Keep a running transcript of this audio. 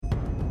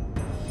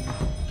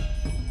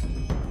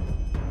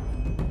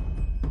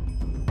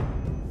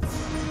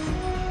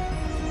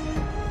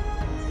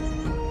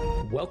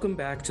Welcome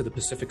back to the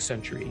Pacific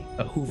Century,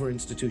 a Hoover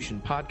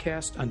Institution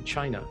podcast on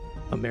China,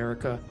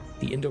 America,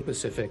 the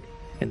Indo-Pacific,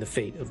 and the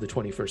fate of the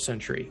 21st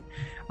century.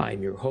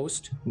 I'm your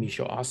host,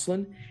 Misha,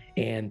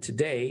 and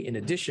today, in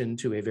addition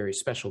to a very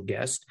special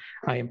guest,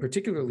 I am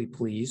particularly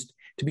pleased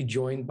to be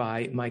joined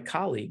by my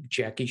colleague,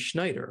 Jackie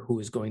Schneider,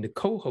 who is going to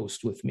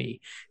co-host with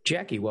me.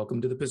 Jackie,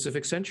 welcome to the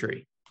Pacific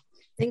Century.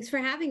 Thanks for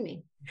having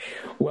me.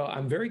 Well,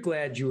 I'm very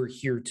glad you are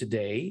here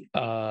today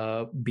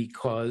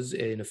because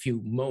in a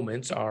few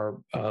moments, our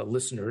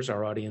listeners,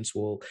 our audience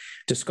will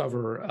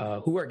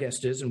discover who our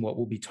guest is and what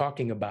we'll be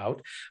talking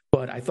about.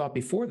 But I thought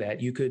before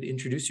that, you could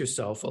introduce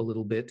yourself a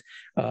little bit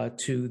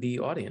to the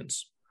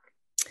audience.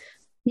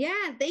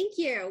 Yeah, thank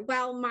you.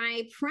 Well,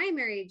 my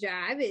primary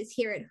job is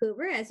here at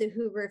Hoover as a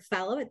Hoover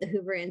Fellow at the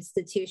Hoover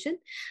Institution.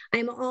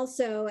 I'm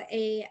also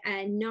a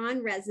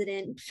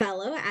non-resident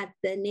fellow at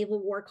the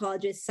Naval War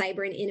College's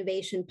Cyber and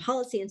Innovation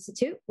Policy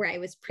Institute, where I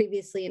was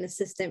previously an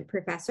assistant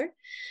professor.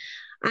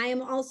 I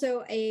am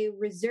also a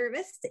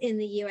reservist in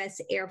the U.S.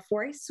 Air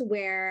Force,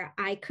 where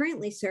I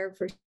currently serve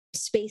for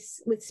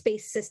Space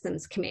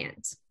Systems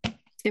Command,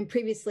 and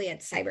previously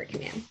at Cyber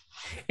Command.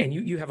 And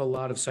you have a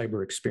lot of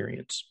cyber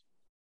experience.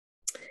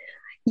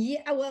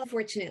 Yeah, well,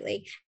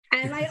 fortunately.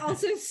 And I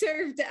also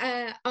served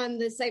on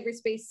the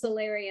Cyberspace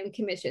Solarium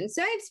Commission.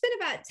 So I've spent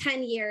about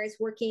 10 years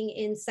working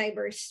in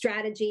cyber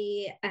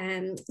strategy,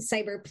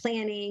 cyber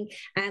planning,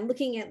 and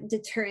looking at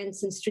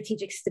deterrence and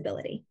strategic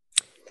stability.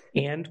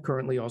 And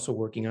currently also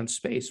working on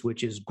space,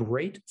 which is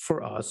great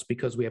for us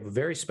because we have a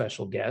very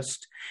special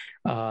guest,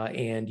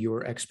 and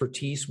your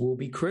expertise will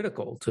be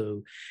critical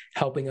to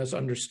helping us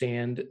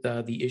understand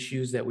the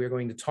issues that we're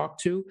going to talk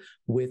to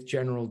with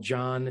General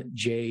John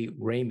J.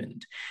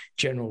 Raymond.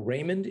 General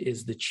Raymond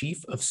is the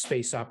Chief of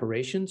Space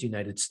Operations,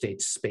 United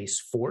States Space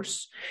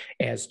Force.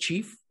 As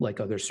chief, like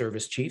other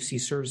service chiefs, he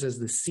serves as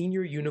the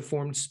Senior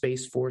Uniformed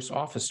Space Force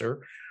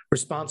Officer,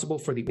 responsible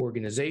for the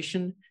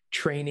organization,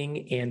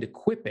 training, and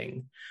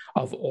equipping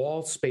of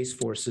all space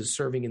forces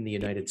serving in the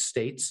United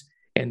States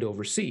and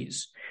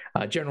overseas.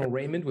 General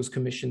Raymond was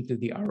commissioned through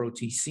the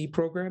ROTC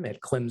program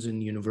at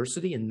Clemson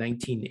University in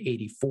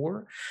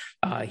 1984.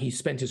 He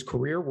spent his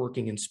career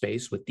working in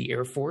space with the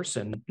Air Force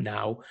and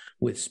now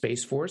with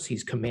Space Force.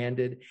 He's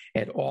commanded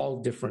at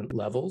all different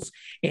levels.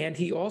 And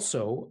he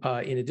also,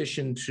 in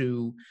addition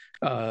to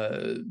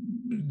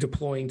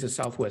deploying to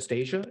Southwest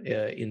Asia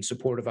in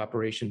support of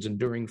Operations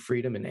Enduring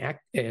Freedom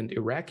and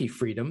Iraqi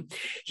Freedom,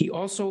 he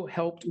also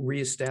helped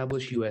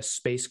reestablish U.S.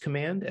 Space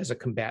Command as a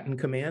combatant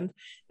command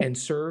and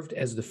served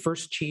as the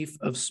first chief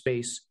of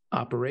space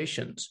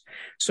operations.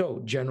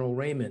 So, General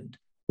Raymond,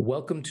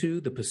 welcome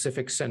to the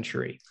Pacific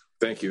Century.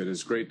 Thank you. It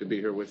is great to be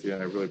here with you,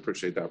 and I really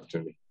appreciate the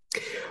opportunity.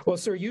 Well,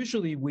 sir,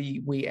 usually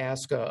we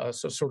ask a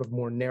sort of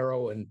more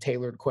narrow and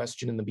tailored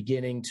question in the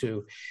beginning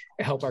to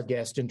help our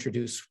guest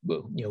introduce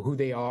who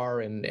they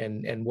are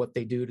and what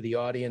they do to the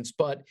audience.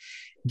 But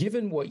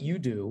given what you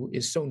do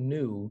is so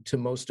new to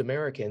most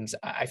Americans,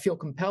 I feel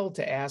compelled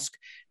to ask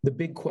the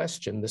big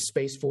question, the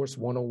Space Force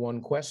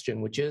 101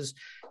 question, which is,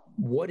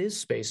 what is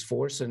Space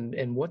Force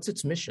and what's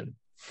its mission?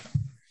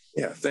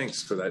 Yeah,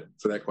 thanks for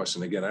that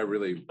question. Again, I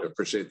really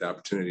appreciate the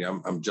opportunity.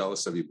 I'm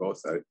jealous of you both.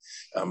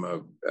 I'm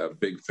a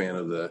big fan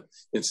of the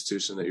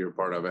institution that you're a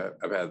part of.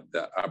 I've had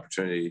the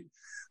opportunity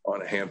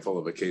on a handful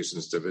of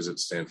occasions to visit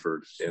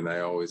Stanford, and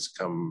I always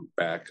come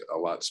back a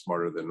lot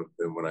smarter than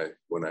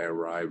when I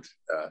arrived.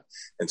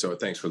 And so,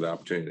 thanks for the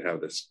opportunity to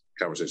have this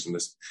conversation.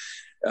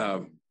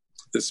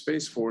 The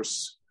Space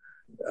Force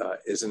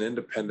is an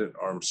independent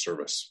armed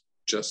service,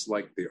 just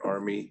like the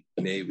Army,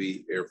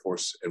 Navy, Air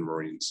Force, and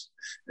Marines.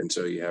 And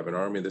so you have an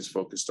Army that's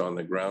focused on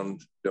the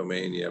ground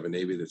domain. You have a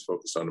Navy that's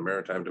focused on the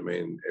maritime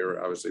domain. Air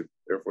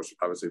Force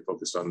obviously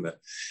focused on the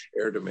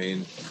air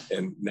domain.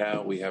 And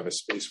now we have a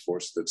Space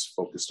Force that's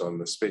focused on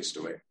the space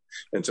domain.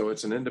 And so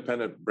it's an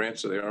independent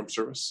branch of the armed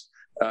service.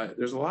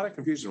 There's a lot of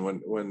confusion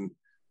when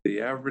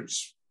the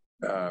average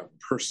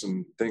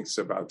person thinks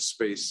about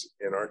space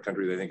in our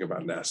country. They think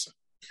about NASA,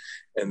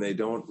 and they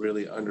don't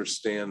really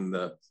understand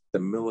the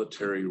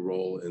military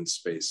role in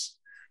space.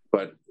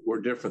 But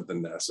we're different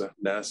than NASA.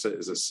 NASA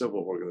is a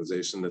civil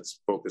organization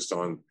that's focused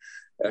on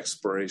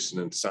exploration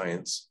and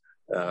science.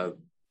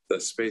 The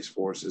Space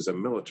Force is a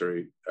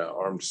military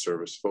armed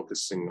service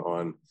focusing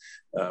on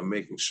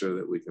making sure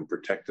that we can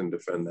protect and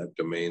defend that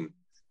domain,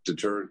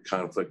 deter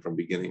conflict from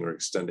beginning or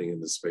extending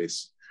into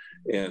space,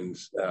 and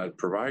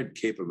provide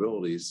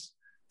capabilities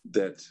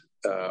that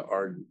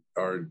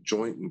our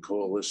joint and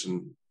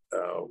coalition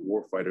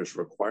warfighters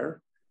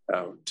require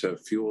to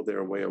fuel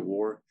their way of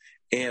war,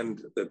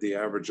 and that the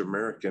average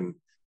American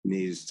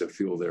needs to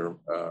fuel their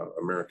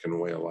American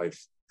way of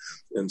life.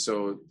 And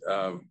so,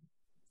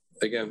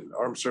 again,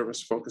 armed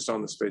service focused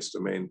on the space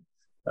domain,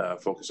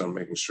 focused on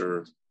making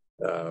sure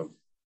the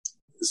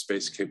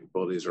space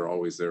capabilities are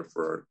always there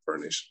for our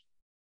nation.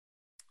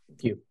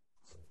 Thank you.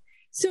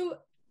 So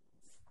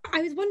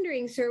I was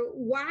wondering, sir,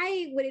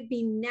 why would it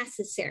be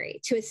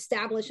necessary to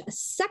establish a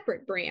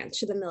separate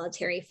branch of the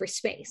military for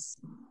space?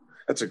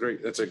 That's a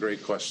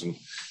great question.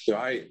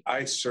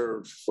 I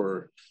served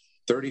for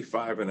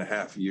 35 and a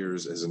half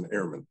years as an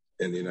airman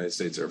in the United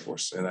States Air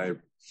Force. And I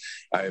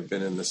have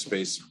been in the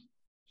space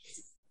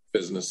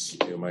business,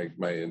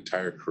 my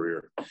entire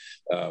career.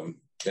 In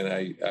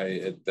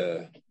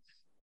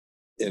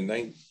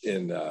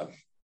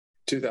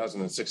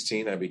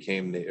 2016, I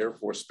became the Air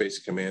Force Space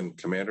Command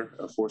Commander,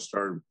 a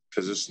 4-star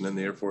position in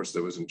the Air Force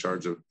that was in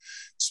charge of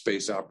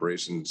space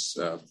operations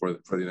for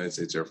the United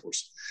States Air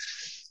Force.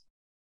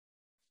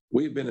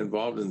 We've been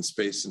involved in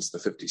space since the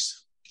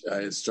 50s.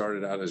 It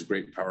started out as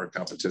great power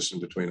competition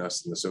between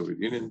us and the Soviet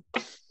Union.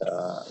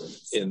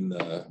 In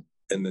the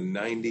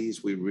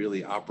 90s, we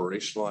really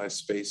operationalized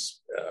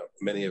space.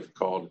 Many have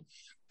called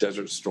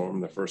Desert Storm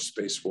the first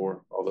space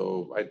war,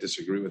 although I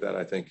disagree with that.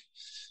 I think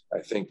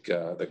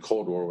the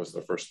Cold War was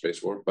the first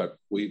space war, but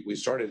we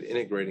started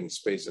integrating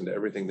space into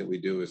everything that we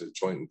do as a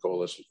joint and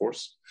coalition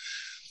force.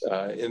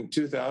 In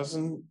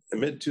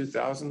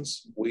mid-2000s,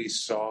 we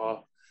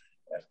saw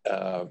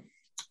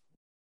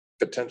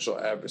potential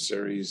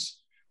adversaries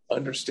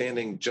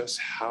understanding just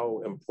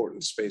how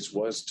important space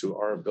was to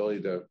our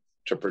ability to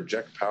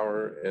project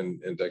power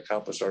and to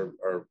accomplish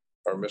our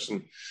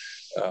mission.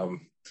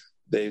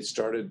 They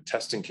started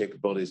testing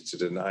capabilities to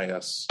deny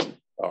us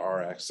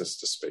our access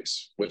to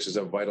space, which is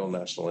a vital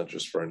national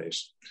interest for our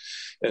nation.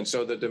 And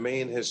so the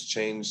domain has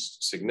changed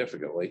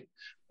significantly.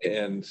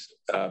 And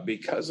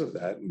because of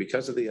that, and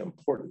because of the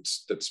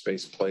importance that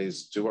space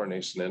plays to our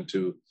nation and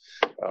to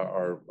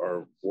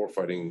our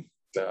warfighting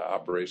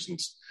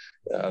operations,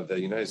 the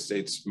United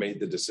States made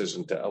the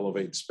decision to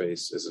elevate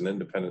space as an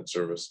independent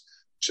service,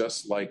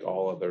 just like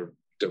all other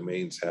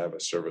domains have a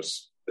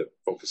service that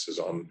focuses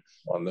on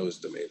those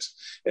domains.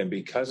 And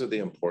because of the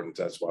importance,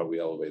 that's why we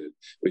elevated.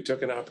 We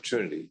took an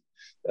opportunity.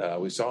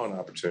 We saw an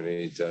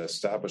opportunity to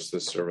establish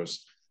this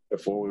service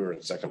before we were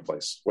in second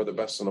place. We're the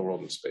best in the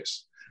world in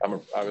space.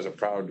 I was a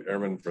proud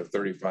airman for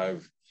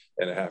 35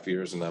 and a half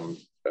years, and I'm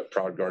a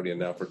proud guardian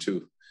now for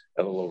a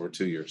little over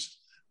 2 years.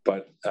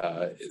 But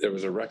there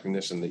was a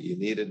recognition that you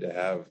needed to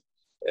have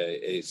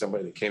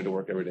somebody that came to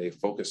work every day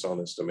focused on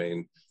this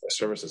domain, a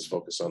service that's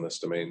focused on this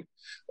domain,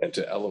 and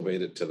to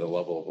elevate it to the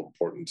level of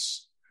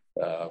importance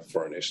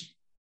for our nation.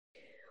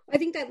 I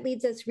think that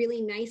leads us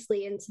really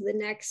nicely into the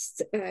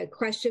next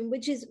question,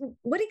 which is,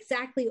 what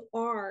exactly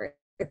are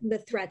the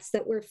threats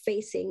that we're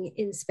facing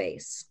in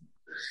space?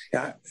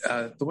 Yeah,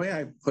 the way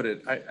I put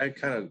it, I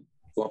kind of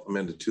lump them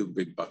into two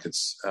big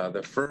buckets.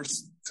 The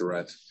first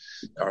threat,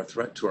 our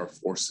threat to our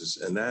forces,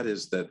 and that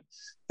is that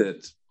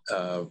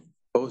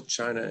both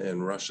China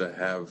and Russia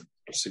have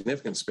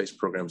significant space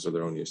programs of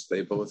their own use.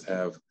 They both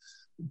have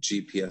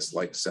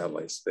GPS-like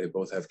satellites. They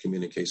both have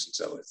communication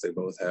satellites. They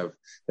both have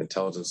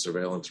intelligence,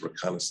 surveillance,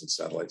 reconnaissance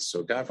satellites.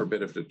 So God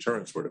forbid if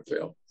deterrence were to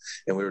fail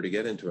and we were to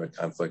get into a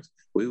conflict,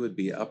 we would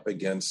be up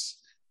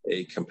against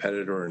a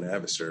competitor or an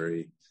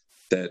adversary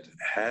that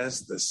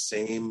has the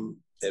same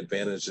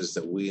advantages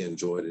that we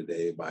enjoy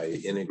today by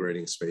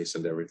integrating space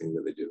into everything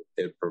that they do.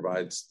 It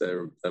provides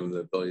them the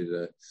ability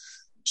to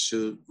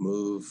shoot,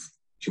 move,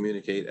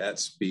 communicate at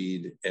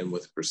speed and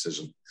with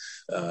precision.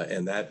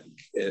 And that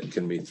it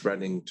can be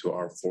threatening to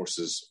our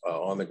forces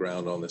on the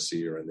ground, on the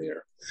sea, or in the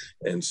air.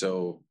 And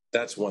so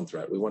that's one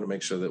threat. We want to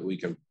make sure that we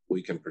can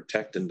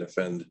protect and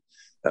defend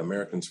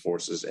Americans'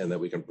 forces and that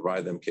we can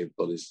provide them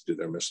capabilities to do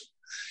their mission.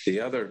 The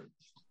other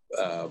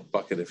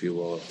bucket, if you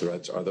will, of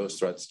threats are those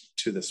threats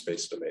to the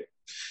space domain.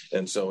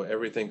 And so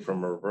everything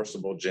from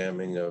reversible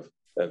jamming of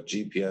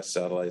GPS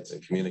satellites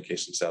and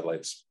communication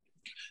satellites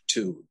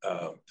to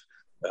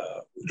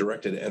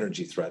directed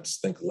energy threats,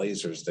 think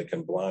lasers that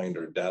can blind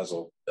or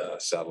dazzle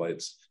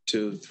satellites,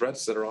 to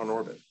threats that are on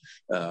orbit,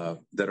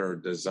 that are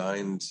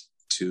designed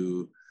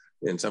to,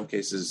 in some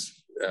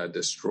cases,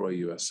 destroy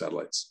U.S.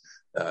 satellites.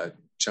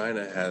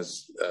 China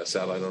has a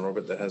satellite on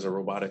orbit that has a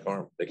robotic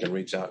arm that can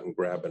reach out and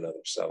grab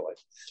another satellite.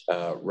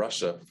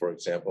 Russia, for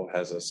example,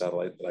 has a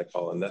satellite that I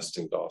call a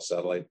nesting doll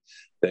satellite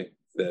that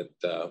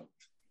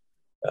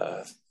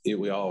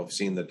we all have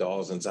seen the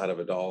dolls inside of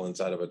a doll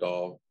inside of a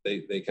doll.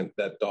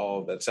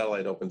 That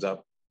satellite opens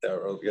up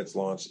or gets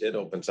launched, it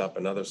opens up,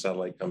 another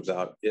satellite comes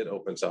out, it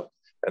opens up,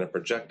 and a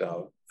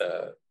projectile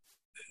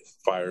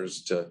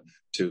fires to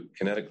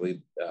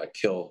kinetically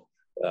kill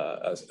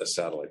a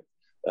satellite.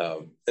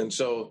 And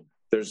so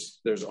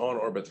there's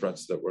on-orbit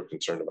threats that we're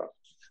concerned about.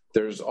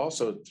 There's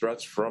also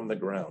threats from the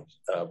ground.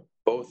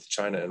 Both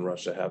China and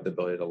Russia have the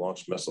ability to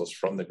launch missiles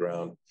from the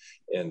ground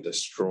and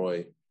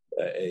destroy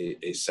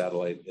a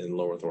satellite in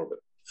low Earth orbit.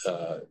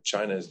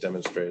 China has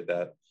demonstrated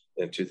that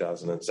in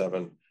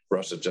 2007.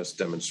 Russia just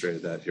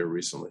demonstrated that here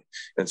recently.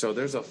 And so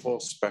there's a full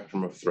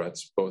spectrum of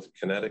threats, both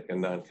kinetic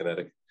and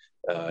non-kinetic,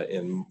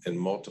 in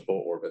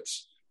multiple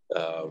orbits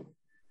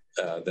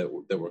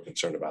that we're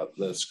concerned about.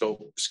 The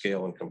scope,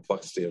 scale, and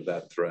complexity of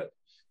that threat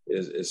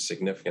is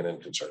significant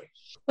and concerning.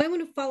 Well, I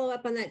want to follow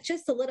up on that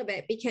just a little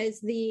bit because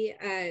the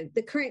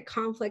current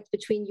conflict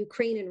between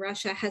Ukraine and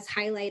Russia has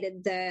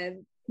highlighted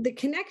the the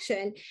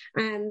connection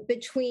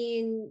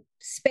between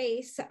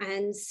space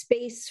and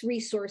space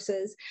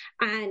resources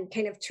and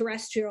kind of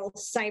terrestrial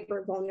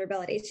cyber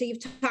vulnerability. So you've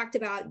talked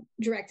about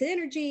directed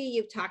energy,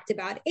 you've talked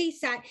about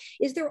ASAT.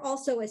 Is there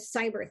also a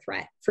cyber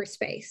threat for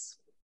space?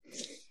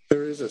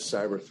 There is a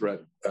cyber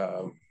threat.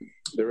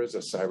 There is a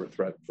cyber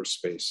threat for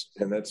space,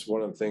 and that's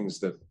one of the things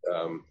that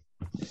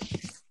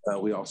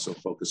we also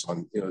focus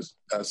on.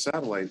 A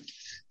satellite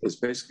is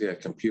basically a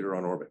computer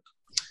on orbit.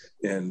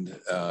 And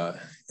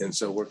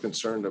so we're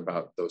concerned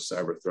about those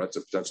cyber threats,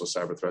 or potential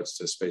cyber threats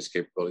to space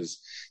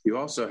capabilities. You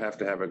also have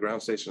to have a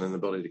ground station and the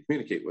ability to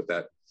communicate with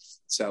that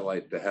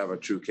satellite to have a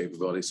true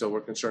capability. So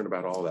we're concerned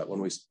about all that.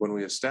 When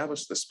we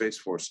established the Space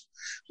Force,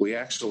 we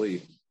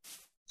actually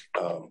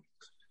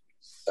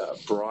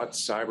brought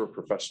cyber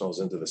professionals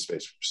into the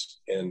Space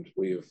Force, and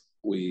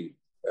we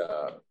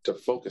to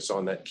focus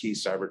on that key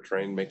cyber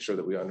terrain, make sure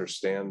that we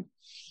understand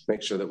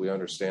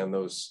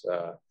those.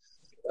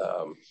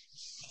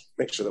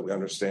 Make sure that we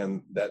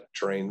understand that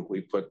terrain.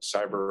 We put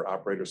cyber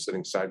operators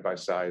sitting side by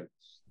side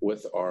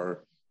with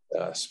our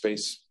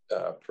space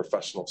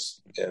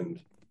professionals, and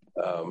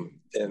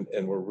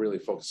we're really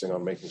focusing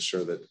on making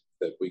sure that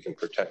we can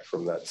protect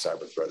from that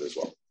cyber threat as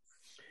well.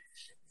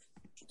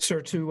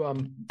 Sir,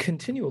 to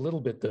continue a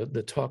little bit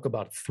the talk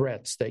about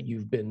threats that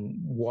you've been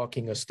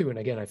walking us through, and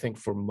again, I think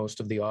for most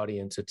of the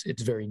audience,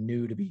 it's very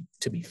new to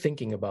be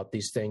thinking about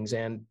these things.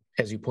 And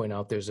as you point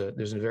out, there's a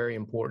very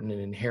important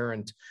and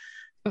inherent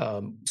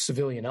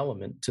civilian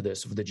element to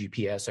this, of the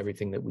GPS,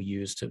 everything that we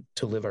use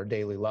to live our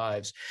daily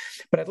lives.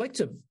 But I'd like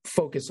to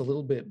focus a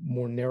little bit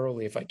more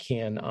narrowly, if I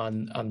can,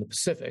 on the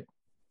Pacific,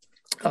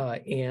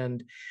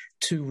 and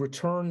to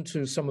return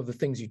to some of the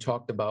things you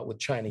talked about with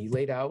China. You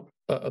laid out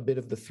a bit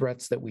of the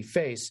threats that we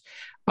face,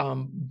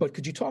 but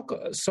could you talk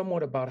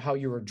somewhat about how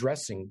you're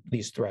addressing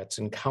these threats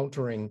and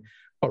countering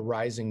a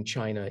rising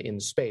China in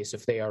space,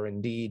 if they are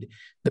indeed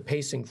the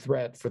pacing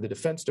threat for the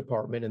Defense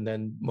Department, and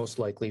then most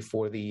likely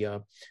for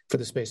the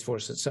Space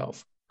Force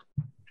itself?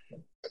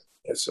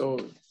 So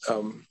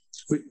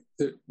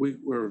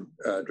we're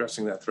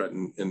addressing that threat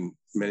in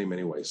many,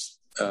 many ways.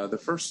 The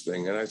first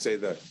thing, and I'd say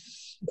that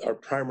our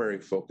primary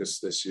focus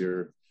this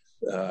year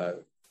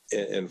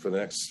and for the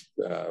next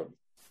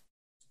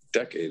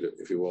decade,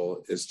 if you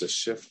will, is to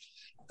shift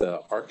the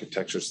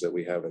architectures that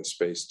we have in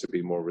space to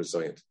be more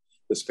resilient.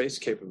 The space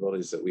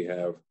capabilities that we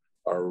have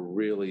are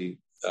really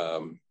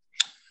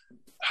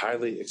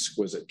highly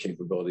exquisite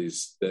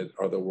capabilities that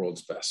are the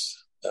world's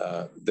best.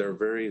 They're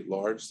very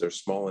large, they're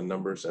small in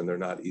numbers, and they're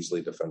not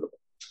easily defendable.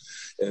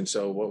 And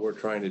so what we're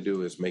trying to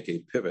do is make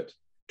a pivot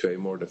to a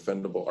more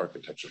defendable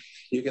architecture.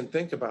 You can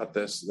think about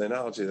this, the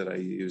analogy that I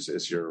use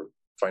is your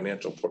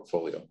financial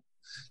portfolio.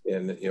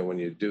 And when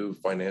you do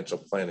financial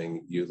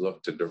planning, you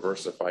look to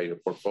diversify your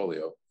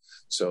portfolio.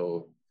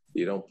 So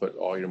you don't put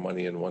all your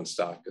money in one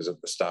stock, because if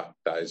the stock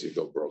dies, you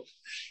go broke.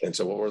 And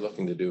so what we're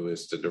looking to do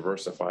is to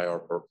diversify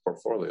our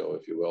portfolio,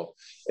 if you will,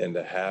 and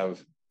to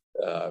have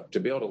to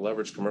be able to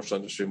leverage commercial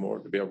industry more,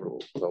 to be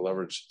able to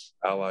leverage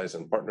allies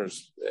and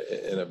partners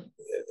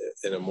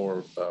in a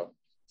more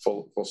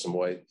fulsome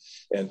way,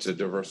 and to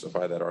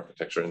diversify that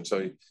architecture. And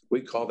so we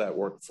call that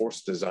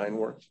workforce design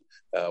work.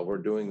 We're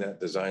doing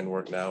that design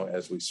work now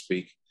as we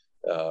speak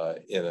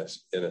in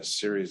a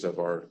series of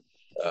our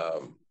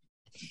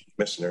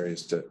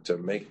missionaries to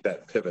make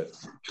that pivot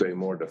to a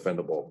more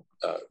defendable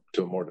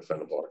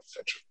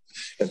architecture.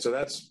 And so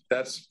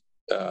that's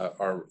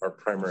our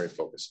primary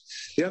focus.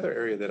 The other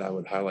area that I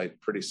would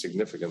highlight pretty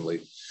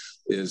significantly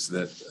is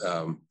that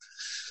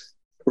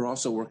we're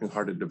also working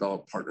hard to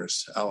develop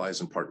partners,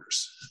 allies, and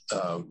partners.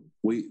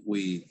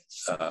 We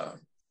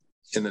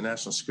in the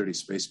national security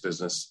space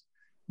business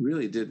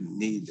really didn't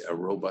need a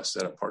robust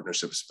set of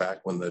partnerships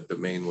back when the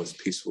domain was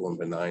peaceful and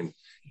benign.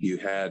 You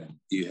had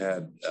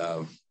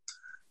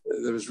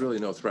there was really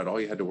no threat.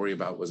 All you had to worry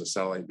about was a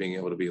satellite being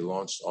able to be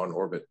launched on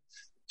orbit,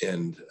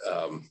 and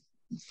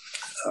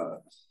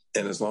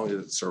as long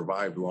as it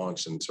survived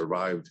launch and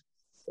survived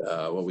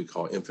what we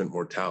call infant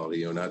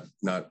mortality,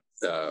 not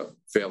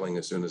failing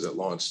as soon as it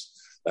launched,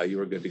 you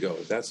were good to go.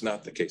 That's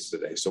not the case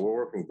today. So we're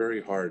working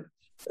very hard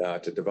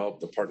to develop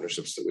the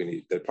partnerships that we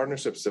need. The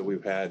partnerships that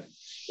we've had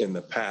in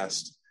the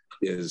past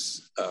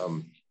is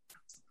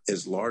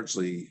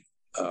largely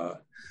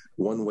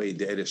one-way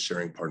data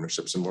sharing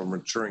partnerships, and we're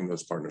maturing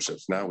those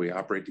partnerships. Now we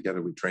operate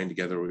together, we train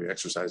together, we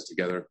exercise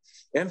together,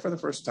 and for the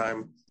first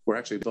time, we're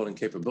actually building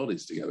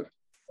capabilities together.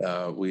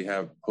 We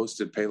have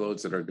hosted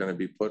payloads that are going to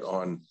be put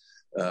on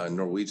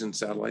Norwegian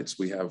satellites.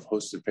 We have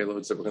hosted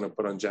payloads that we're going to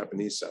put on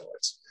Japanese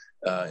satellites.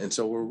 And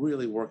so we're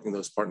really working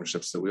those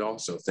partnerships that we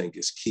also think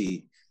is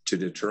key to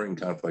deterring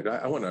conflict.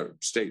 I want to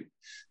state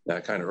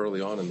kind of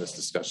early on in this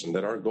discussion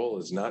that our goal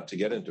is not to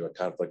get into a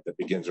conflict that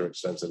begins or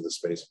extends into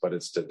space, but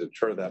it's to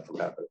deter that from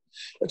happening.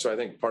 And so I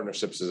think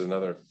partnerships is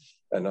another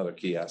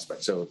key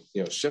aspect. So,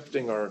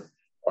 shifting our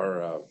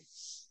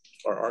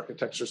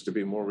architectures to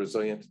be more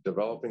resilient,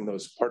 developing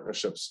those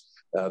partnerships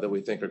that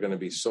we think are going to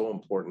be so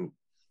important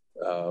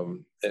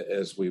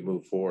as we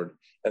move forward.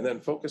 And then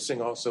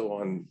focusing also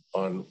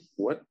on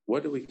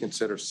what do we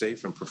consider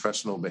safe and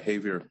professional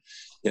behavior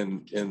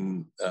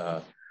in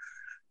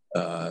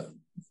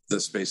the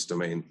space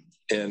domain,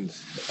 and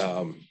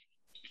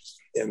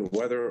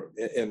what are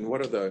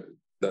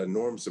the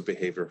norms of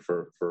behavior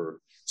for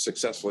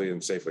successfully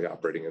and safely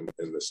operating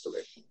in this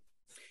domain.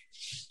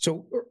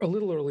 So a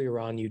little earlier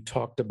on, you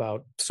talked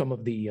about some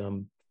of the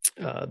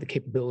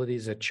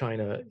capabilities that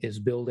China is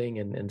building,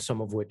 and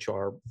some of which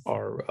are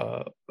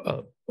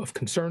of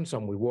concern.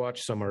 Some we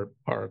watch, some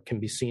can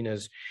be seen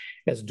as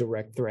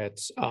direct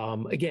threats.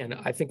 Again,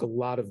 I think a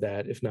lot of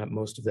that, if not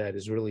most of that,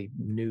 is really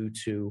new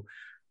to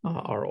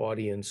our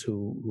audience,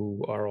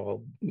 who are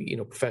all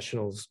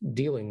professionals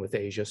dealing with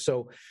Asia.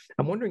 So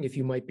I'm wondering if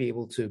you might be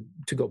able to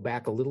go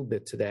back a little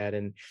bit to that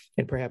and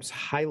perhaps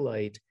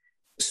highlight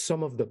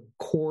some of the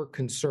core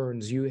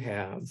concerns you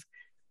have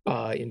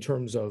in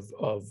terms of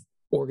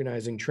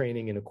organizing,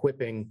 training, and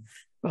equipping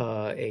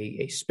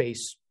a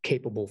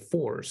space-capable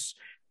force.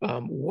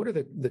 What are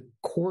the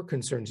core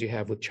concerns you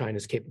have with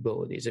China's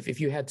capabilities? If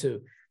you had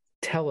to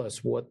tell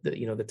us what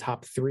the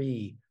top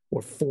 3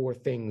 or 4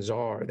 things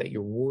are that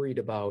you're worried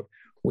about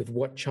with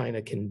what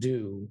China can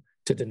do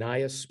to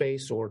deny us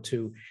space or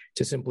to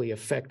simply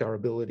affect our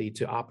ability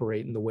to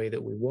operate in the way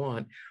that we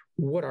want,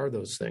 what are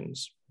those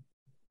things?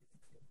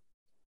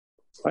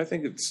 I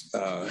think it's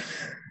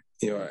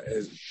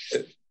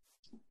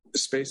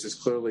space is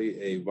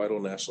clearly a vital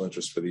national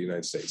interest for the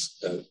United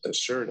States.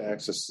 Assured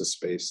access to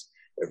space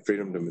and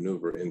freedom to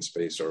maneuver in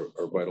space are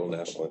vital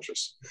national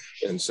interests.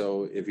 And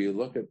so if you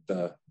look at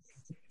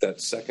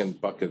that second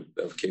bucket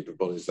of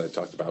capabilities that I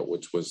talked about,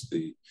 which was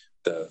the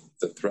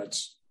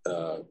threats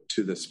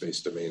to the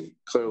space domain,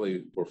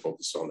 clearly we're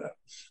focused on that.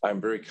 I'm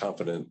very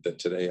confident that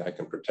today I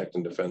can protect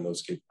and defend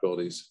those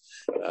capabilities,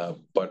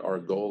 but our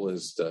goal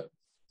is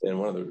and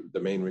one of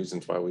the main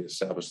reasons why we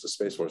established the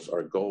Space Force,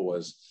 our goal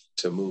was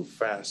to move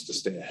fast to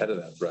stay ahead of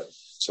that threat.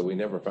 So we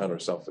never found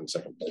ourselves in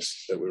second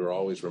place, that we were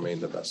always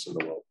remain the best in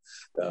the world.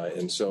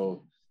 And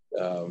so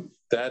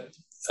that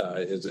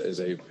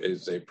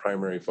is a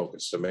primary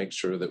focus, to make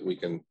sure that we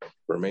can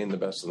remain the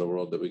best in the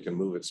world, that we can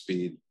move at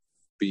speed,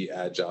 be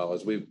agile.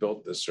 As we've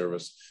built this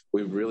service,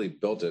 we've really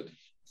built it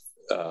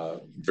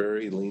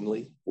very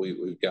leanly.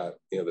 We've got,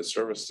 the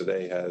service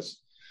today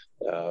has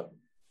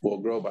will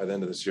grow by the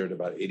end of this year to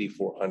about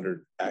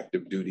 8,400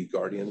 active duty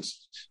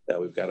guardians.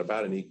 We've got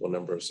about an equal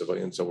number of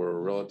civilians, so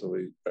we're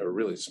a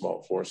really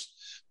small force.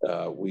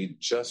 We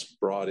just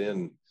brought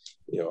in,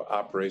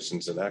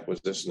 operations and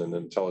acquisition and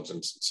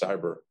intelligence and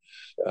cyber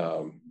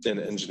and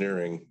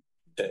engineering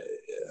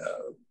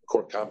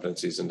core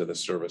competencies into the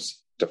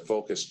service to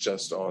focus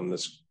just on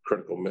this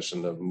critical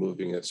mission of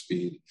moving at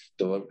speed,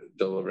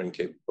 delivering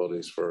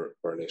capabilities for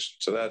our nation.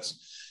 So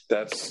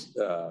that's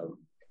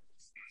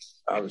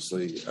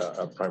obviously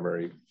a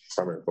primary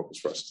focus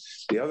for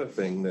us. The other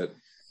thing that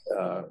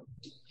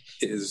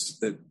is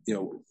that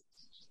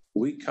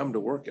we come to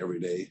work every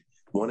day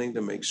wanting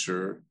to make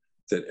sure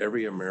that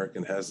every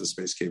American has the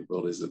space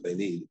capabilities that they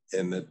need,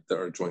 and that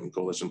our joint and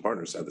coalition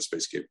partners have the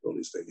space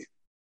capabilities they need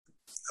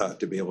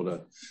to be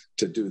able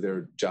to do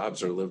their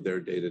jobs or live their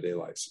day-to-day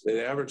lives.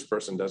 The average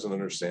person doesn't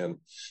understand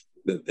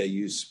that they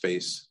use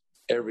space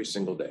every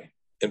single day.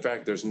 In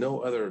fact, there's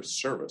no other armed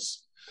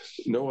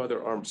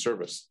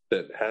service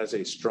that has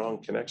as strong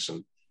a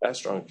connection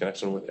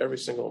with every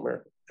single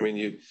American. I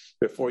mean,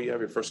 before you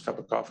have your first cup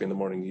of coffee in the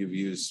morning, you've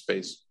used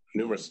space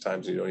numerous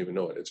times and you don't even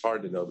know it. It's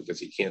hard to know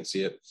because you can't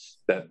see it.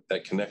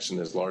 That connection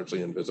is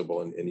largely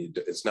invisible, and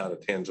it's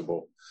not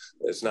tangible.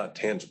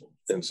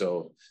 And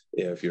so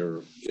if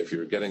you're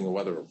getting a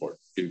weather report,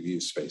 you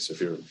use space. If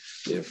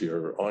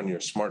you're on your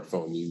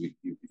smartphone, you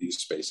use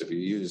space. If you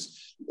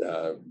use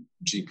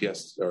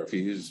GPS, or if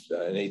you use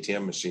an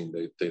ATM machine,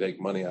 they take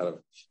money out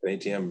of an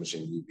ATM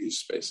machine, you use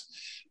space.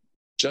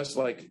 Just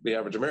like the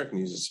average American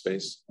uses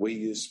space, we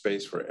use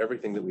space for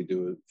everything that we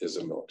do as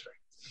a military.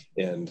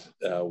 And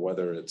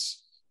whether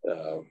it's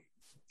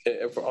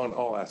on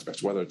all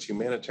aspects, whether it's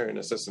humanitarian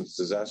assistance,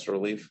 disaster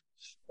relief,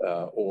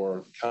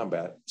 or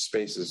combat,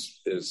 space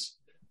is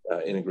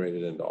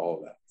integrated into all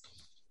of that.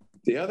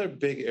 The other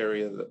big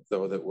area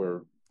that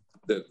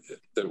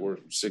we're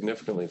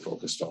significantly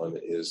focused on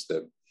is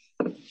that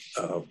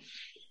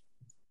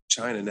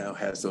China now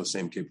has those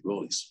same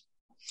capabilities,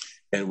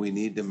 and we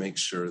need to make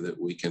sure that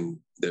we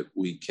can,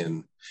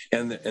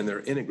 and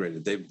they're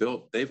integrated.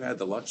 They've had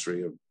the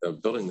luxury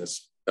of building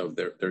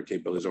their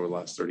capabilities over the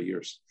last 30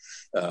 years.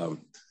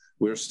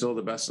 We're still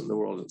the best in the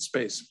world at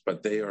space,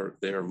 but they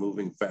are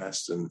moving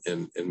fast and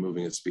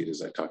moving at speed,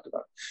 as I talked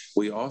about.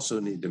 We also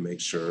need to make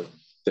sure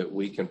that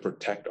we can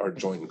protect our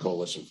joint and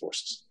coalition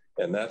forces,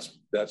 and that's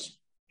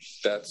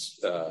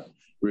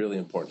really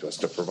important to us,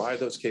 to provide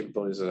those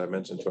capabilities that I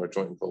mentioned to our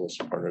joint and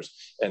coalition partners,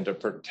 and to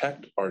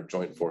protect our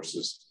joint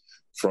forces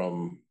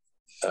from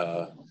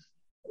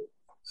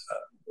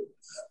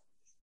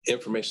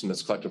information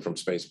that's collected from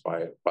space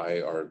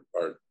by our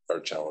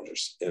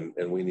challengers,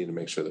 and we need to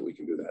make sure that we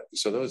can do that.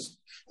 So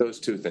those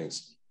two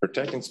things: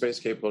 protecting space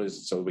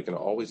capabilities so we can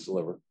always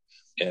deliver,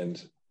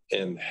 and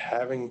and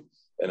having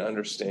an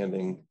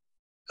understanding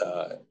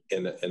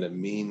and a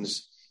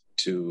means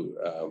to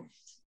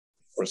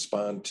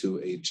respond to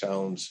a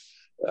challenge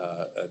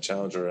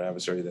or an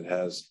adversary that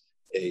has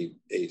a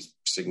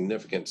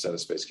significant set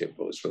of space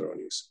capabilities for their own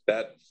use.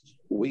 That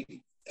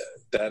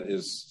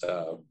is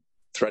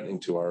threatening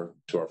to our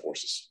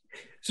forces.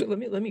 So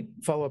let me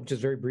follow up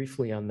just very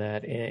briefly on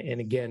that.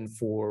 And again,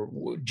 for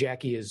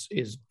Jackie is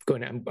going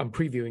to, I'm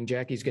previewing,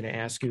 Jackie's going to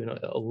ask you in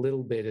a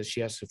little bit as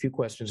she asks a few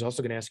questions,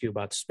 also going to ask you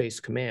about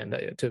Space Command.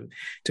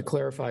 To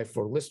clarify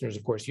for listeners,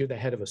 of course, you're the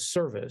head of a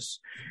service,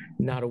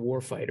 not a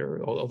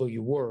warfighter, although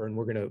you were, and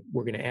we're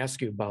going to ask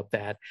you about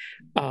that.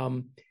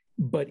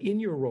 But in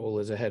your role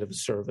as a head of a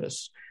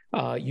service,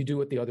 you do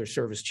what the other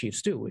service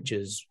chiefs do, which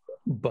is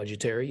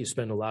budgetary. You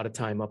spend a lot of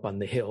time up on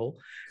the Hill.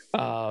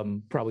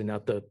 Probably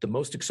not the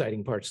most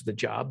exciting parts of the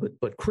job,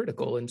 but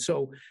critical. And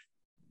so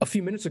a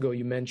few minutes ago,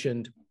 you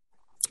mentioned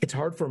it's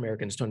hard for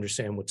Americans to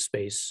understand what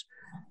space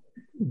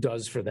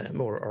does for them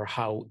or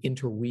how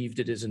interweaved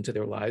it is into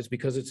their lives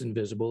because it's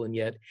invisible and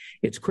yet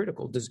it's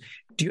critical. Do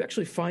you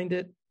actually find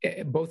it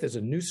both as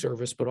a new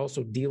service, but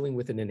also dealing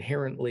with an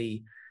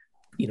inherently,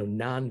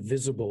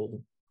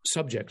 non-visible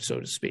subject, so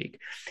to speak?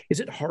 Is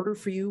it harder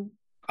for you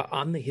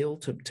on the Hill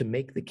to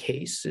make the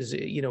case? Is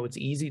it, it's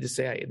easy to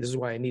say, this is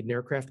why I need an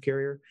aircraft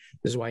carrier.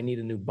 This is why I need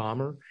a new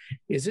bomber.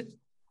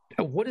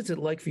 What is it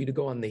like for you to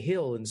go on the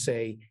Hill and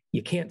say,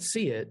 you can't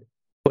see it,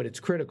 but it's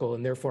critical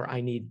and therefore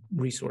I need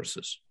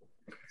resources?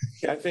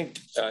 Yeah, I think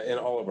in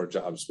all of our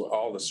jobs,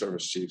 all the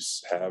service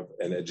chiefs have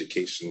an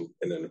education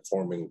and an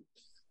informing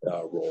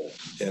role.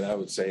 And I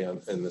would say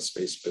in the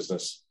space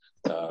business,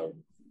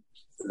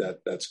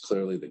 that's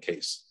clearly the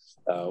case.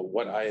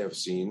 What I have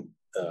seen,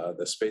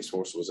 the Space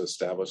Force was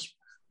established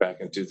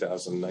back in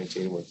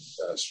 2019 with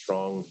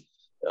strong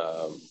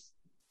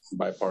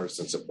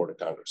bipartisan support of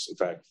Congress. In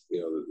fact,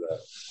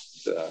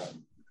 the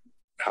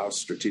House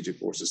Strategic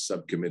Forces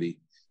Subcommittee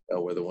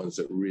were the ones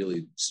that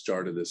really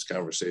started this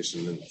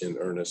conversation in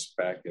earnest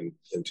back in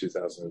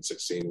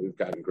 2016. We've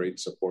gotten great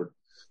support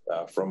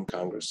from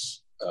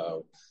Congress.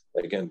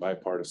 Again,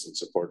 bipartisan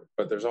support,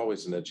 but there's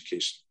always an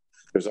education.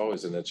 There's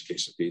always an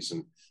education piece,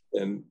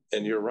 and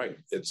you're right.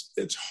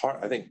 It's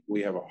hard. I think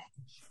we have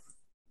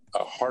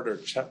a harder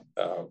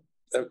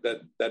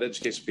that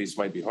education piece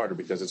might be harder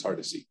because it's hard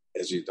to see,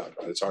 as you talked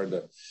about. It's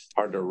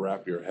hard to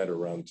wrap your head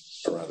around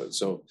it.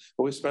 So,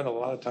 but we spend a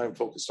lot of time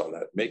focused on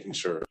that, making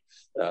sure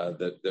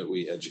that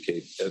we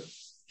educate.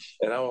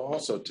 And I will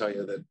also tell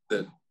you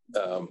that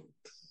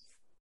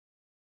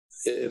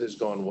it has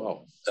gone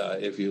well.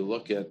 If you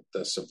look at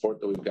the support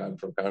that we've gotten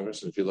from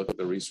Congress, and if you look at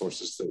the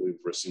resources that we've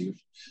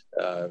received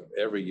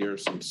every year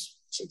since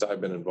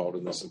I've been involved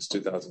in this, since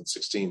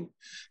 2016,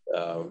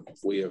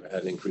 we have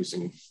had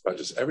increasing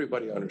budgets.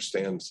 Everybody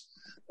understands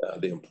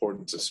the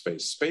importance of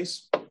space.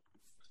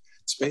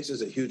 Space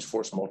is a huge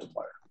force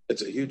multiplier.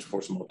 It's a huge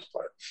force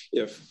multiplier.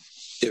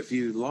 If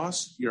you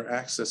lost your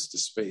access to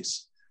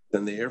space,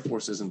 then the Air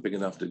Force isn't big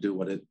enough to do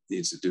what it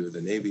needs to do. The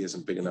Navy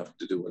isn't big enough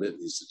to do what it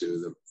needs to do.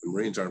 The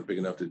Marines aren't big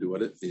enough to do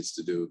what it needs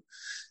to do,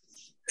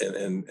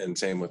 and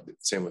same with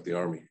the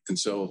Army. And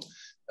so,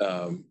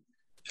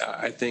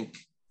 I think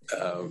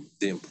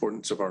the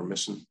importance of our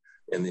mission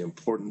and the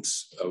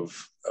importance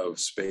of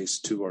space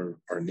to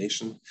our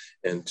nation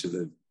and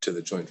to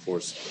the Joint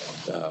Force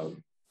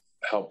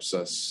helps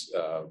us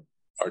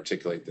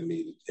articulate the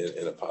need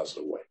in a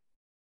positive way.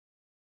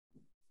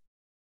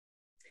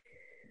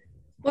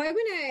 Well,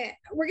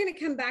 we're gonna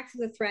come back to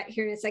the threat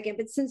here in a second,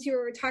 but since you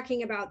were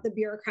talking about the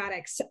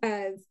bureaucratics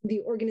of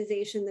the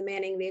organization, the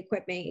manning, the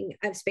equipping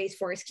of Space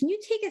Force, can you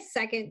take a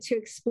second to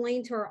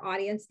explain to our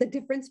audience the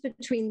difference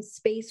between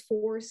Space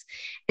Force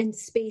and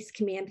Space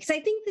Command? Because I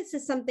think this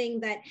is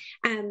something that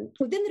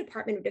within the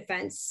Department of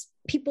Defense,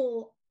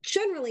 people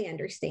generally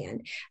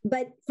understand,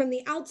 but from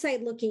the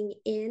outside looking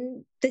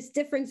in, this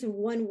difference of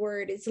one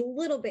word is a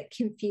little bit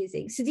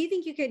confusing. So do you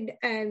think you could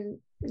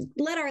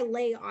let our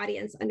lay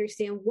audience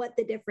understand what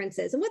the difference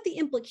is and what the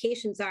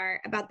implications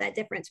are about that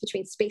difference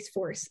between Space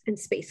Force and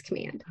Space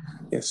Command?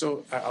 Yeah,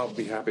 so I'll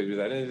be happy to do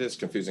that. And it is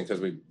confusing because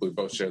we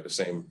both share the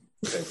same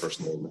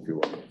first name, if you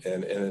will.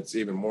 And it's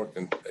even more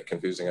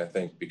confusing, I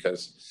think,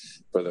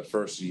 because for the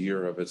first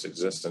year of its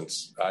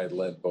existence, I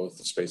led both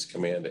the Space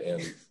Command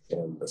and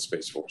the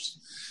Space Force.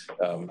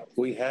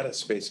 We had a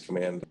Space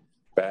Command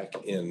back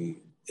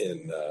in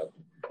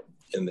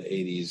the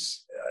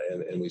 80s,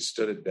 and we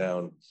stood it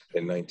down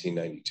in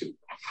 1992,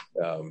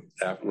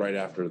 right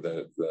after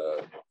the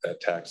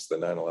attacks, the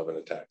 9/11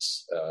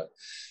 attacks.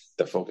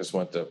 The focus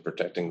went to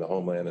protecting the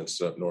homeland and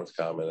stood up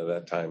NORTHCOM, and at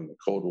that time, the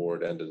Cold War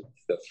had ended.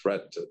 The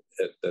threat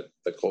that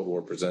the Cold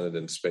War presented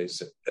in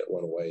space, it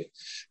went away,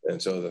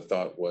 and so the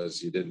thought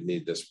was you didn't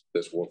need this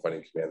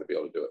warfighting command to be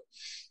able to do it.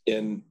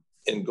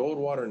 In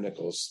Goldwater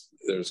Nichols,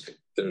 there's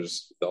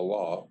the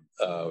law.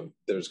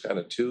 There's kind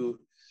of two.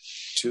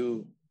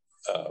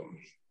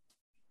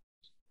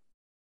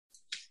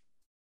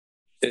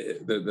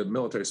 The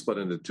military split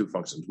into two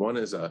functions. One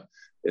is a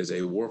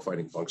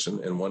warfighting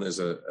function, and one is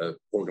a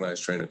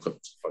organized, trained,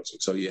 equipped function.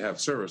 So you have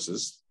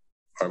services,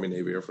 Army,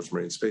 Navy, Air Force,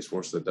 Marine, Space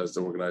Force that does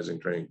the organizing,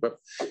 training, equip,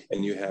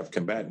 and you have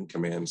combatant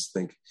commands.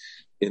 Think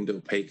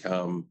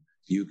Indo-PACOM,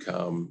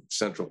 EUCOM,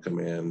 Central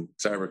Command,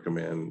 Cyber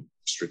Command,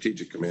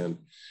 Strategic Command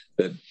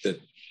that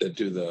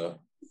do the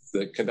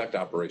conduct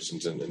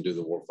operations and do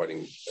the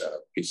warfighting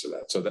piece of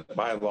that. So that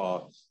by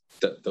law,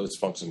 that those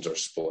functions are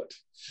split.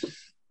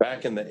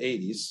 Back in the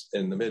 80s,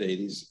 in the mid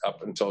 80s,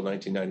 up until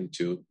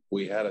 1992,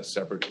 we had a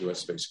separate U.S.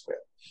 Space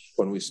Command.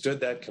 When we stood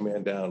that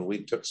command down,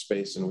 we took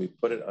space and we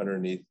put it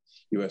underneath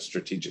U.S.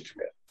 Strategic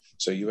Command.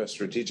 So U.S.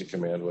 Strategic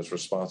Command was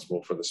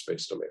responsible for the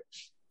space domain.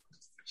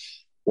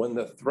 When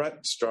the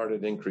threat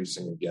started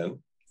increasing again,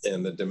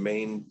 and the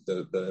domain,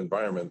 the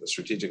environment, the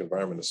strategic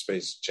environment of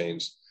space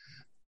changed,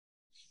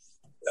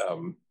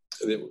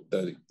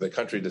 the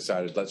country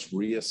decided, let's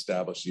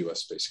reestablish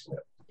U.S. Space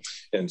Command.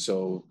 And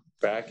so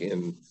back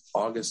in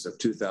August of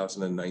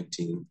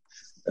 2019,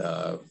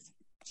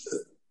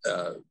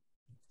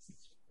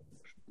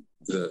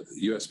 the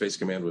U.S. Space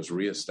Command was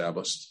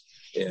reestablished,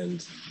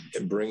 and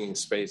bringing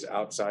space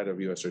outside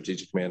of U.S.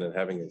 Strategic Command and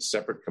having a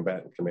separate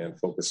combatant command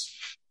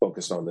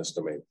focused on this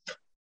domain.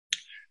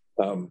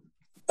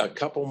 A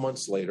couple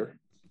months later,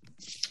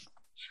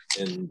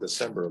 in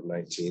December of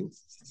 19,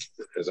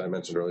 as I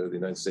mentioned earlier, the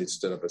United States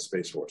stood up a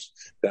Space Force.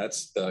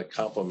 That's the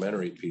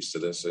complementary piece to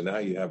this. So now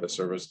you have a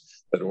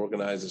service that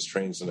organizes,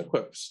 trains, and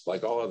equips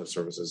like all other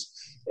services,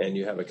 and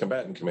you have a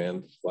combatant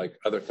command like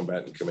other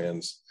combatant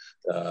commands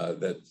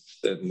that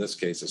in this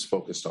case is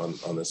focused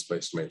on this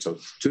space domain. So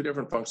two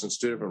different functions,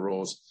 two different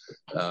roles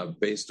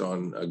based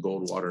on a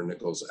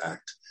Goldwater-Nichols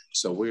Act.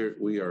 So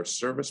we are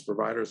service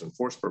providers and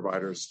force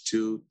providers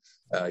to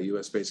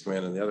U.S. Space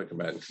Command and the other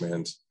combatant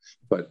commands,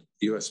 but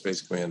U.S.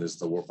 Space Command is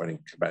the warfighting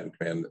combatant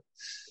command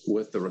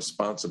with the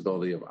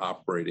responsibility of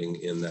operating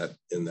in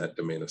that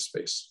domain of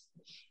space.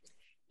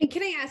 And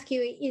can I ask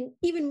you an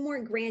even more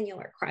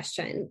granular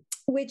question,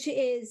 which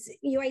is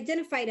you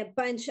identified a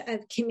bunch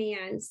of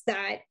commands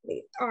that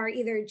are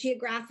either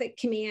geographic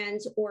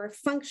commands or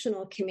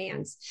functional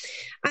commands.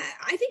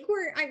 I think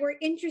we're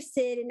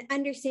interested in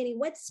understanding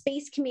what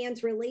Space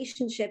Command's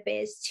relationship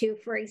is to,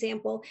 for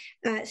example,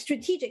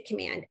 Strategic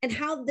Command, and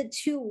how the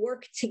two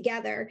work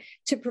together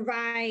to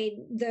provide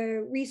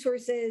the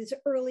resources,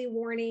 early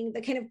warning,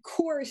 the kind of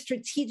core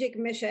strategic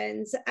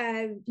missions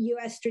of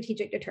U.S.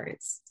 strategic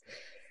deterrence.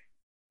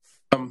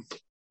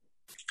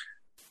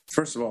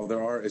 First of all,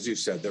 there are, as you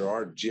said, there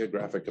are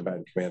geographic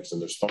combatant commands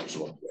and there's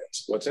functional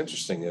commands. What's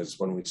interesting is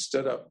when we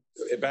stood up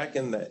back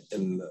in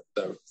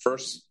the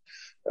first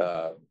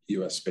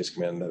U.S. Space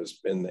Command that was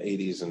in the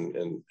 80s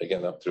and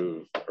again up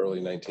through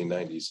early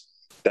 1990s,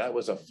 that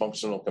was a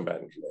functional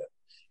combatant command.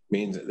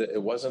 Means that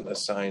it wasn't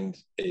assigned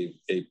a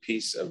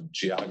piece of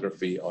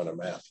geography on a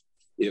map.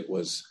 It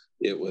was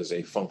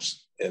a function,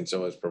 and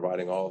so it's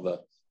providing all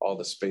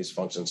the space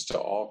functions to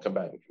all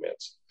combatant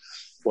commands.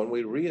 When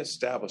we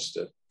reestablished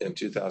it in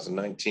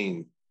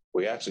 2019,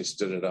 we actually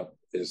stood it up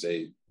as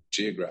a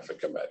geographic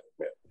combatant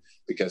command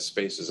because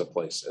space is a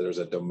place. There's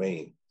a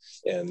domain,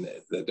 and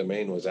the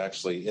domain was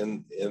actually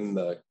in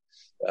the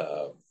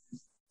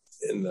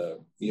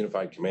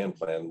Unified Command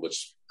Plan,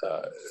 which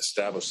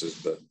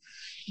establishes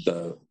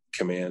the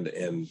command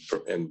and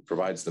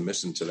provides the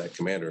mission to that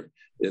commander.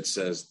 It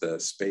says the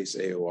space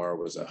AOR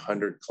was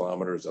 100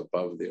 kilometers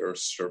above the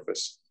Earth's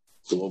surface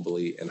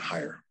globally and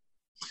higher.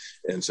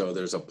 And so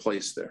there's a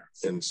place there.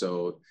 And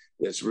so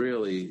it's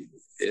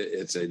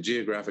a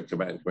geographic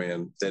combatant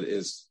command that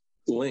is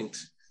linked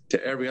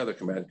to every other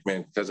combatant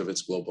command because of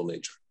its global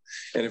nature.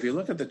 And if you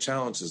look at the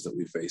challenges that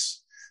we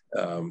face,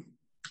 and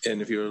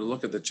if you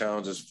look at the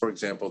challenges, for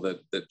example,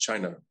 that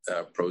China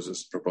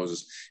proposes,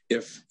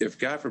 if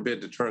God forbid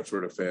deterrence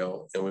were to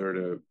fail and we were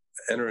to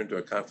enter into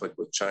a conflict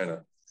with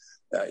China,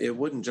 it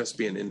wouldn't just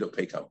be an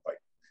Indo-PACOM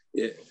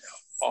fight.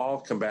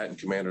 All combatant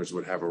commanders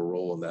would have a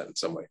role in that in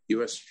some way.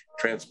 U.S.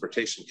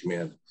 Transportation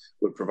Command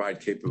would provide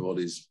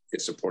capabilities in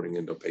supporting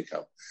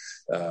Indo-PACOM.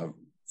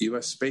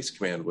 U.S. Space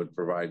Command would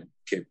provide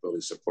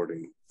capabilities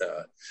supporting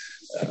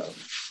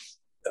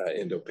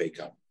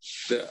Indo-PACOM.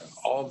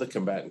 All the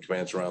combatant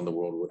commands around the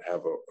world would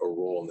have a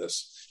role in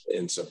this,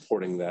 in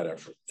supporting that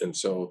effort. And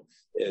so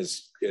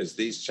as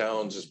these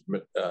challenges,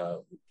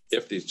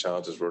 if these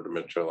challenges were to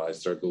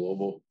materialize, they're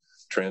global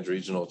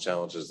trans-regional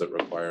challenges that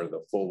require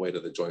the full weight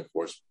of the joint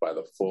force by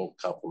the full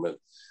complement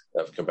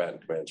of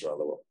combatant commands around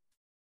the world.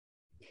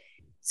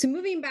 So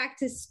moving back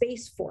to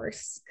Space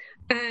Force,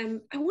 I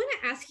want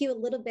to ask you a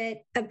little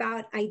bit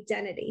about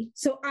identity.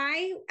 So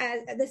I,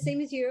 the same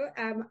as you,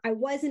 I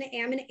was and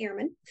am an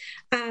airman,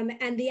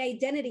 and the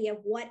identity of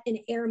what an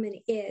airman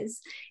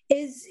is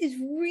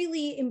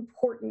really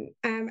important.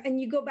 And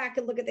you go back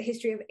and look at the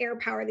history of air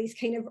power, these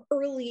kind of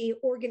early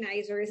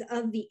organizers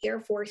of the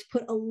Air Force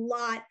put a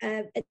lot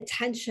of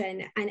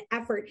attention and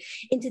effort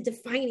into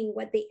defining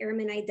what the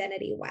airman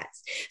identity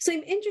was. So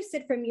I'm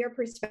interested from your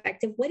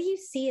perspective, what do you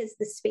see as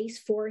the Space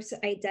Force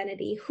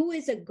identity? Who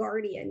is a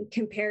guardian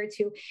compared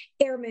to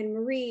airmen,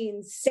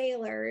 Marines,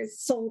 sailors,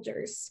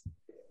 soldiers?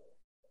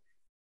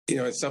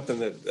 It's something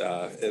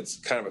that it's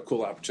kind of a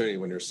cool opportunity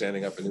when you're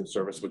standing up a new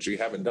service, which we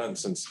haven't done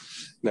since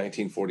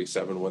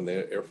 1947 when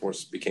the Air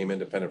Force became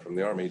independent from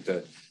the Army,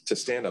 to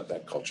stand up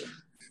that culture.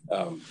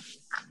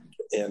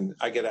 And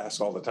I get asked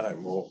all the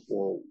time, well,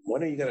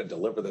 when are you going to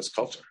deliver this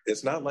culture?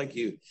 It's not like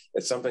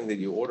it's something that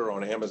you order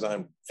on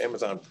Amazon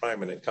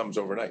Prime and it comes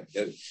overnight.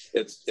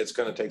 It's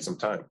going to take some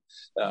time.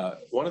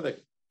 One of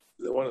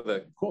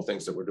the cool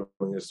things that we're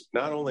doing is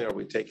not only are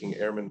we taking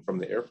airmen from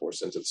the Air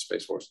Force into the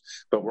Space Force,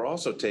 but we're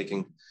also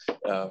taking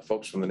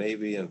folks from the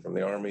Navy and from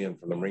the Army and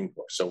from the Marine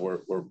Corps. So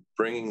we're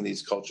bringing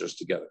these cultures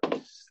together.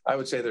 I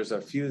would say there's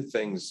a few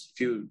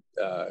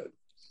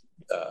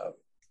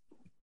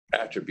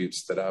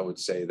attributes that I would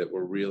say that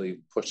we're really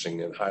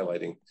pushing and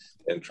highlighting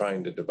and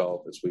trying to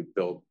develop as we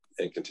build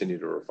and continue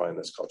to refine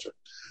this culture.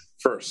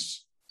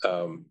 First,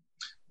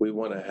 we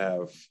want to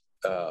have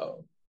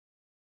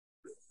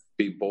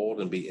be bold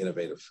and be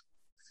innovative.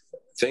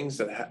 Things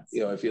that,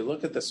 if you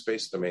look at the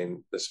space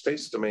domain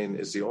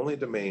is the only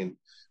domain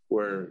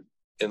where,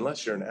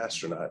 unless you're an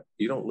astronaut,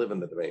 you don't live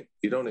in the domain.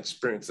 You don't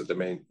experience the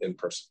domain in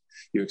person.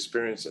 You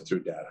experience it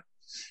through data.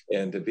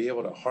 And to be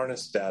able to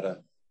harness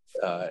data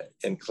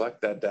and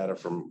collect that data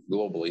from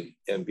globally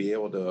and be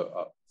able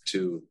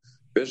to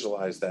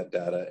visualize that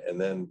data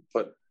and then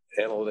put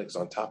analytics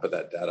on top of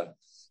that data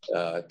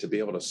to be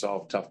able to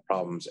solve tough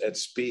problems at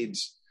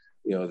speeds,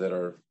 that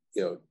are,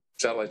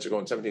 satellites are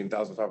going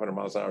 17,500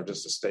 miles an hour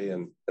just to stay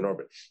in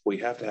orbit. We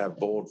have to have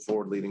bold,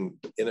 forward-leading,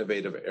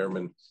 innovative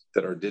airmen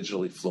that are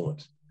digitally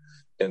fluent.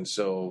 And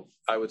so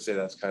I would say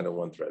that's kind of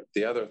one thread.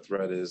 The other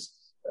thread is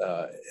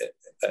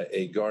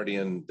a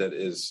Guardian that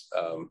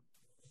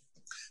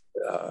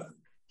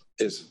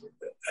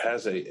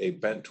has a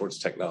bent towards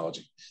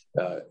technology.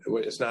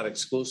 It's not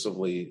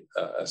exclusively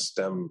a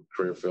STEM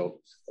career field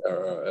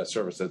or a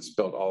service that's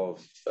built all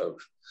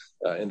of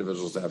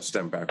individuals that have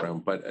STEM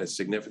background, but a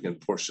significant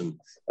portion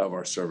of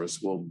our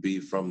service will be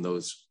from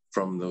those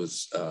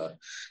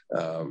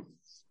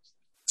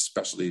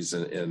specialties,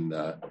 and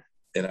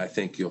I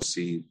think you'll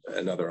see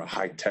another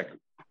high tech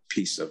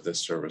piece of this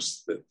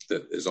service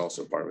that is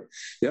also part of it.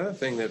 The other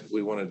thing that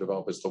we want to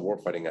develop is the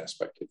warfighting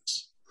aspect of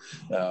this.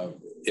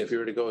 If you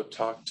were to go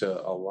talk to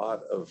a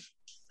lot of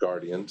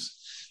Guardians,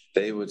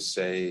 they would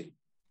say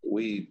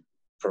we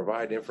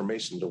provide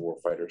information to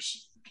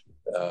warfighters,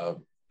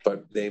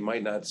 but they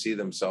might not see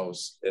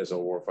themselves as a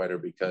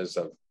warfighter because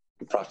of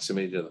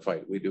proximity to the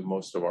fight. We do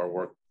most of our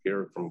work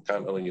here from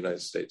continental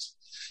United States,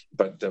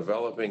 but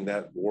developing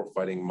that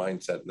warfighting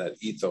mindset and that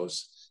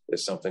ethos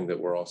is something that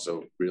we're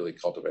also really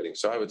cultivating.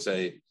 So I would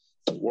say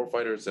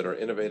warfighters that are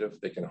innovative,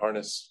 they can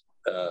harness,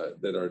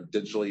 that are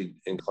digitally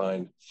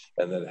inclined,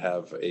 and that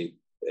have a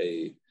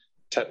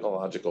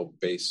technological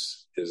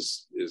base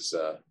is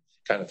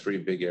kind of three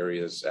big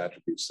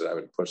attributes that I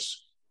would push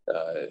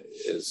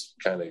is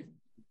kind of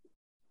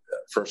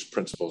first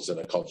principles in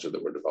a culture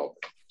that we're developing.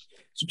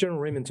 So General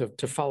Raymond,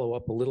 to follow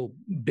up a little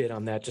bit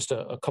on that, just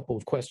a couple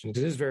of questions.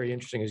 It is very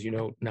interesting, as you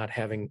know, not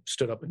having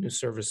stood up a new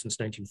service since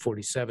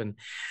 1947.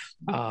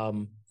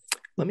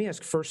 Let me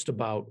ask first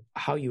about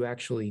how you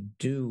actually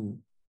do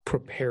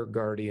prepare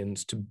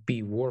Guardians to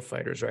be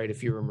warfighters, right?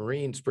 If you're a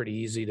Marine, it's pretty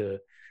easy to,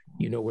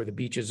 where the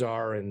beaches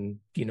are and,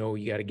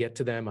 you got to get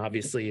to them.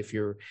 Obviously, if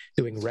you're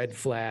doing red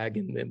flag,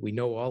 and we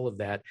know all of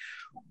that,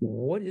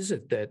 what is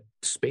it that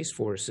Space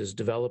Force is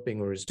developing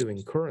or is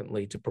doing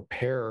currently to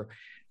prepare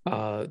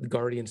the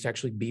Guardians to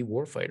actually be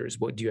warfighters?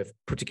 What do you have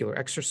particular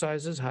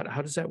exercises?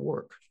 How does that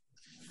work?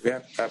 We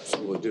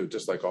absolutely do,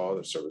 just like all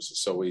other services.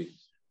 So we,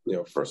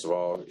 first of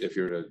all, if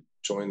you're to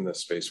join the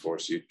Space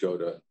Force, you'd go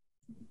to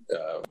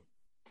a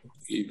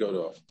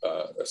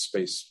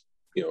space,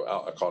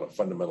 I call it a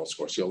fundamentals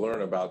course. You'll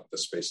learn about the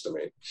space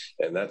domain,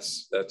 and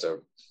that's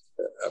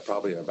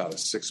probably about a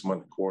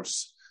 6-month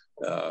course.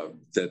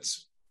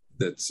 That's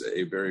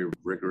a very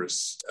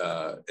rigorous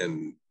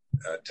and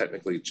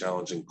technically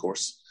challenging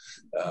course.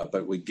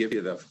 But we give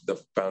you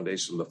the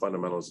foundation, the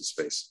fundamentals of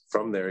space.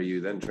 From there,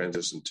 you then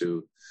transition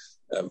to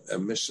a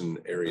mission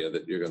area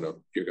that you're gonna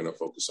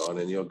focus on,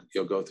 and you'll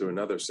go through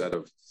another set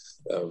of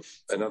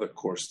another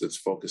course that's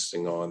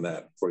focusing on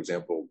that. For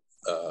example,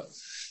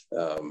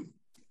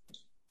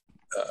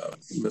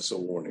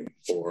 missile warning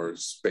or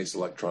space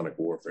electronic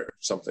warfare,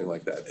 something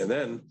like that. And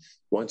then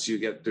once you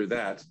get through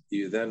that,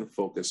 you then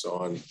focus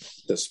on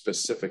the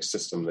specific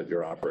system that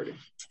you're operating.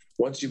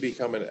 Once you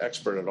become an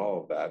expert at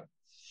all of that,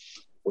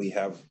 we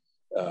have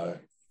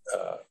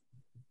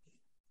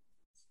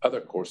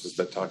other courses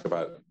that talk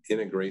about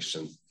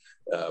integration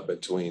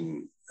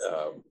between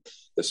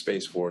the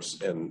Space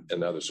Force and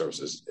other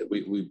services.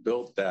 We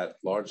built that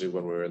largely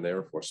when we were in the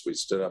Air Force. We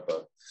stood up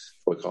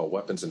what we call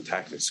weapons and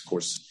tactics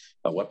course,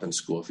 a weapons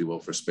school, if you will,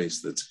 for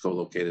space that's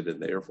co-located in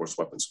the Air Force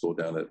Weapons School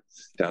down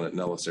at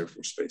Nellis Air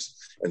Force Base.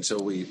 And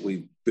so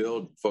we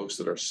build folks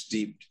that are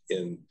steeped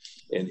in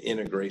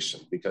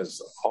integration,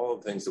 because all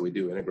of the things that we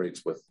do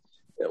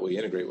we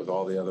integrate with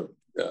all the other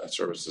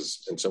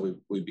services. And so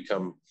we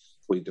become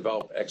we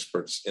develop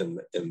experts in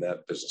that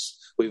business.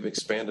 We've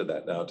expanded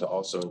that now to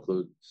also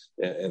include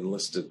our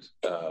enlisted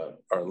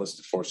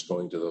force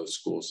going to those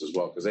schools as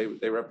well, because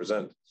they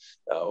represent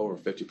over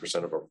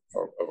 50% of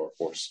our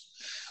force.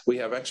 We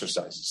have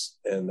exercises,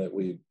 and that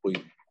we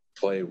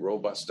play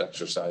robust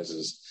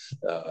exercises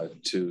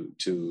to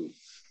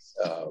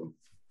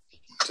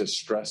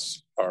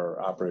stress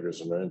our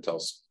operators and our intel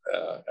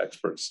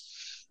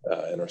experts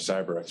and our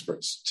cyber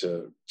experts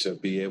to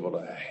be able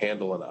to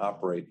handle and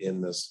operate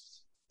in this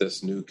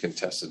new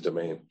contested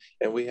domain.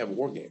 And we have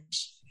war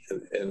games,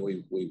 and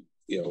we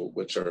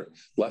which are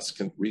less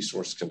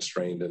resource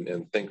constrained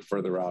and think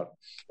further out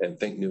and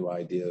think new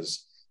ideas.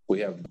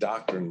 We have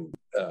doctrine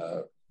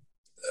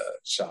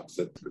shops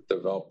that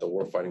develop the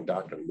warfighting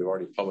doctrine. We've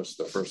already published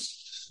the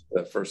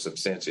first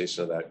substantiation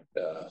of that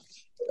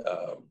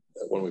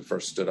when we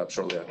first stood up,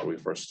 shortly after we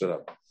first stood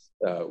up.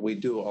 We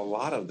do a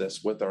lot of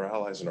this with our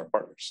allies and our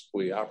partners.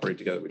 We operate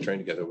together, we train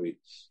together,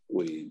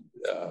 we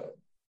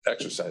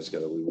exercise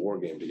together, we war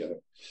game together.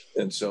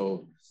 And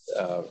so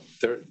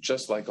they're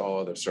just like all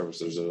other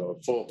services. There's a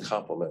full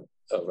complement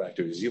of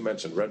activities. You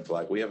mentioned Red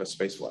Flag. We have a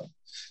space flag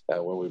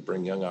where we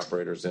bring young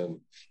operators in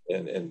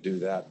and do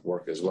that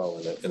work as well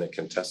in a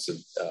contested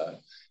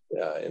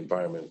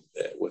environment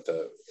with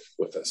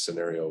a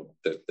scenario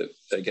that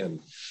again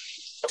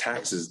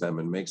taxes them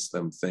and makes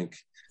them think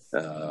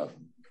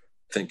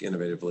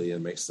innovatively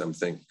and makes them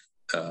think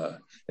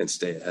and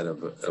stay ahead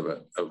of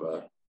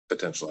a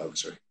potential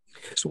adversary.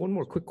 So one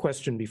more quick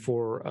question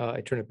before I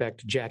turn it back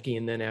to Jackie,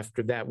 and then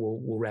after that we'll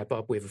wrap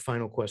up. We have a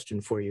final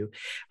question for you.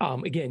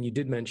 Again, you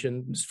did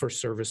mention this first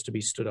service to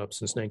be stood up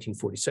since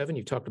 1947.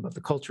 You talked about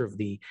the culture of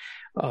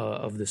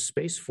the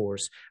Space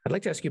Force. I'd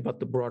like to ask you about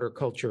the broader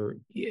culture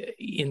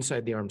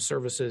inside the armed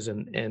services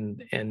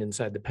and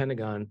inside the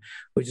Pentagon,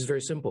 which is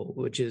very simple,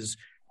 which is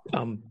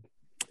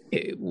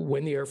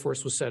when the Air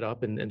Force was set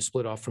up and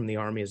split off from the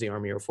Army as the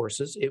Army Air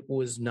Forces, it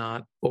was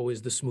not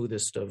always the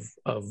smoothest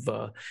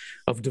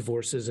of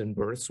divorces and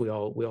births. We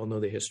all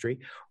know the history.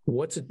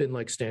 What's it been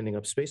like standing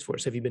up Space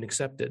Force? Have you been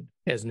accepted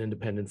as an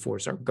independent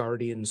force? Are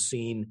guardians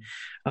seen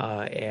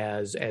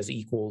as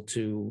equal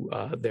to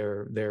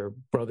their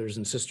brothers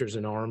and sisters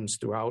in arms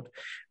throughout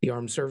the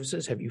armed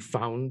services? Have you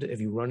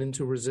run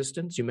into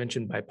resistance? You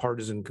mentioned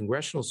bipartisan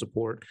congressional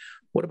support.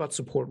 What about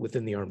support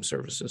within the armed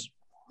services?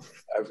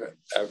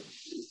 I've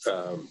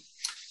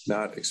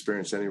not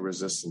experienced any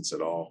resistance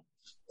at all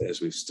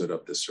as we've stood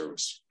up this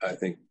service. I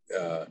think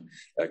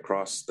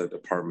across the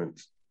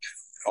department,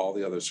 all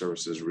the other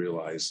services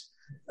realize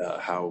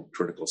how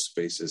critical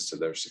space is to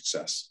their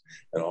success,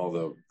 and all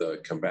the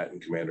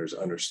combatant commanders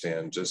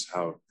understand just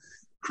how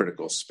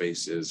critical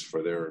space is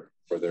for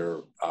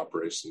their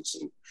operations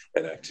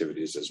and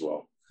activities as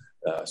well.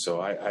 So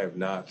I have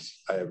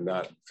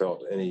not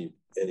felt any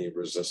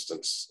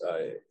resistance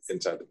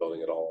inside the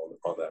building at all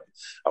on that.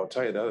 I'll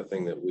tell you the other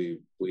thing that we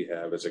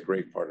have is a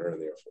great partner in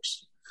the Air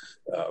Force.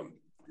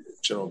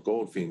 General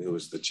Goldfein, who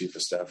was the Chief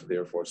of Staff of the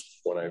Air Force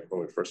when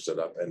we first stood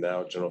up, and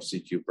now General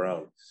C.Q.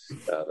 Brown,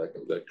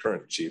 the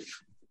current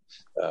chief.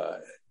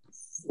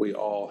 We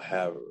all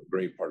have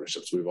great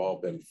partnerships. We've all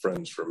been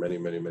friends for many,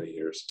 many, many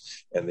years,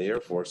 and the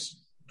Air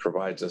Force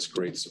provides us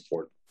great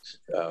support.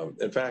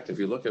 In fact, if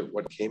you look at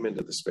what came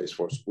into the Space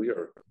Force, we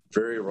are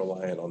very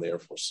reliant on the Air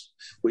Force.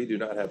 We do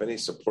not have any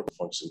support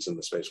functions in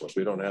the Space Force.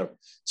 We don't have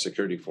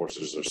security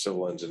forces or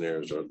civil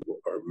engineers or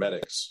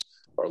medics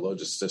or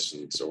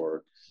logisticians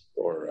or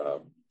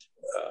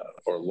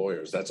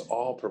lawyers. That's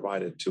all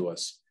provided to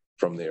us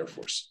from the Air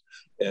Force,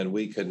 and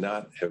we could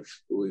not have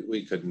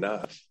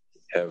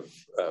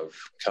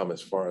come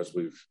as far as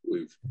what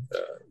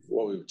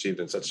we've achieved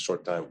in such a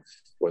short time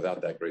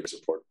without that great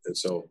support. And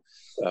so.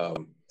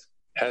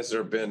 Has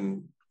there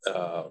been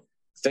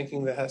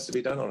thinking that has to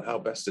be done on how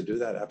best to do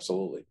that?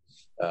 Absolutely.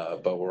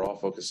 But we're all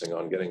focusing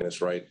on getting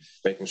this right,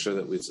 making sure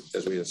that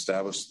as we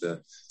establish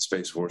the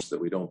Space Force,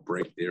 that we don't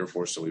break the Air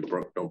Force, so we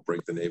don't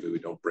break the Navy, we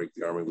don't break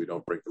the Army, we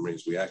don't break the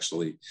Marines. We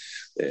actually,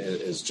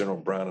 as General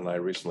Brown and I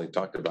recently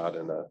talked about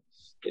at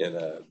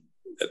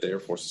the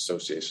Air Force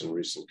Association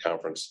recent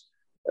conference,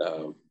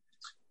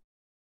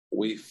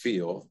 we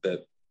feel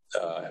that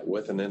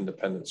with an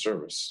independent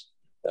service,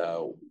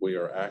 we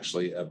are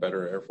actually a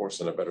better Air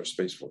Force and a better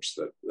Space Force.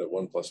 That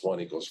 1 +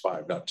 1 =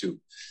 5, not 2,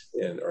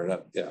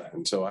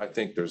 And so I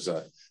think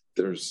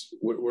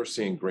we're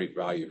seeing great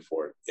value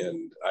for it,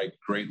 and I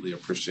greatly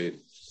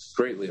appreciate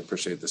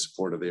the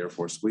support of the Air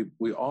Force.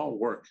 We all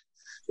work.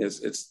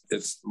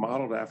 It's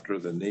modeled after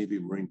the Navy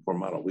Marine Corps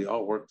model. We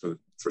all work for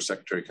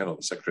Secretary Kendall,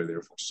 the Secretary of the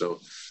Air Force. So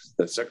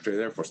the Secretary of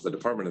the Air Force, the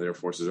Department of the Air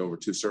Force is over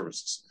 2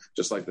 services,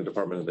 just like the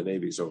Department of the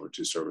Navy is over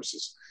 2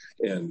 services.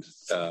 And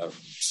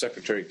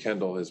Secretary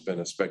Kendall has been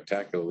a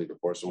spectacular leader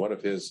for us. And one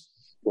of his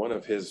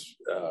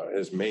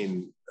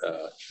main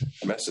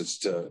message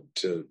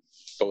to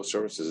both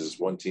services is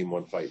 1 team,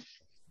 1 fight.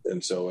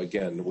 And so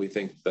again, we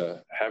think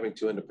having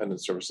 2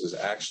 independent services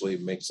actually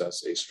makes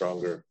us a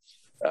stronger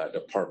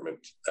department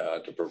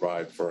to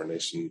provide for our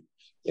nation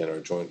in our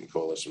joint and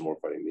coalition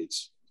warfighting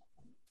needs.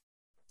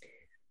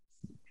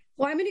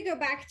 Well, I'm going to go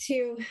back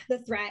to the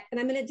threat, and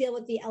I'm going to deal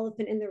with the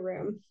elephant in the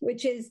room,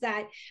 which is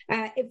that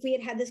if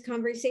we had this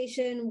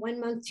conversation 1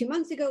 month, 2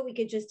 months ago, we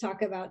could just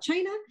talk about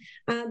China.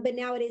 But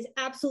now it is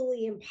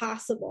absolutely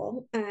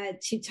impossible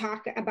to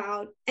talk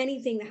about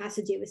anything that has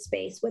to do with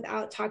space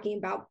without talking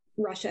about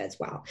Russia as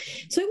well.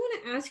 So I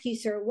want to ask you,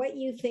 sir, what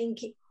you think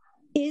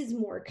is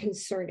more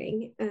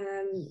concerning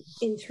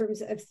in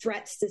terms of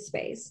threats to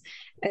space.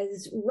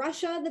 Is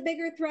Russia the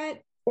bigger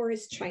threat, or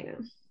is China?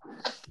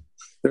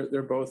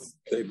 They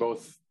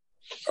both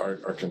are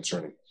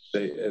concerning.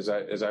 As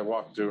I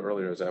walked through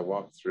earlier, as I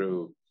walked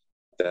through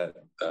that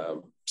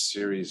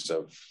series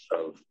of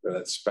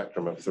that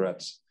spectrum of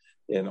threats,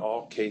 in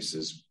all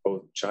cases,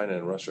 both China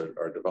and Russia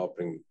are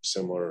developing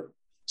similar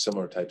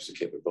types of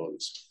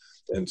capabilities.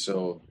 And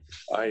so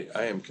I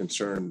am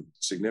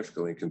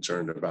significantly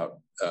concerned about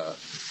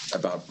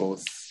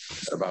both.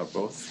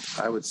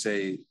 I would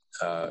say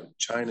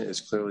China is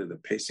clearly the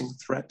pacing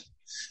threat,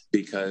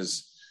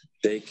 because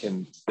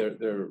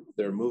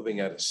they're moving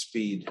at a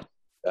speed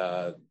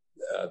that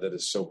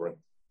is sobering.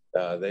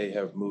 They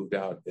have moved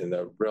out in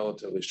a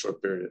relatively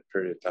short period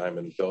of time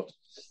and built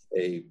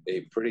a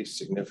pretty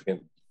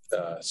significant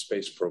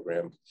space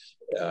program,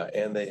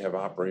 and they have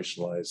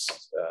operationalized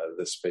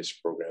this space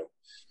program.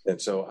 And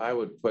so I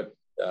would put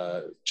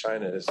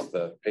China as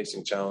the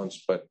pacing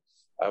challenge, but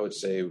I would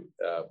say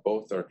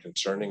both are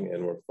concerning,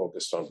 and we're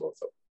focused on both of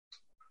them.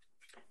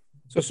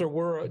 So, sir,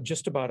 we're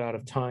just about out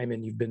of time,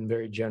 and you've been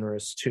very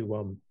generous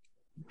to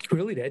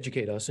really to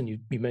educate us. And you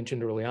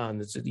mentioned early on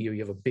that you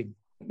have a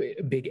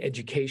big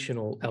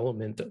educational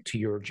element to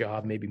your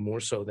job, maybe more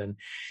so than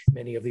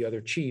many of the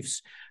other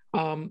chiefs.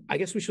 I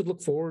guess we should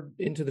look forward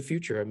into the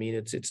future. I mean,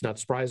 it's not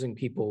surprising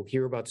people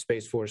hear about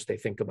Space Force. They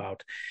think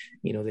about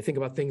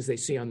things they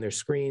see on their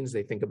screens.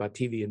 They think about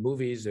TV and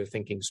movies. They're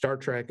thinking Star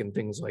Trek and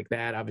things like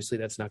that. Obviously,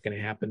 that's not going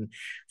to happen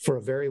for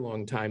a very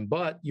long time,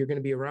 but you're going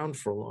to be around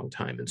for a long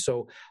time. And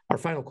so our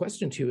final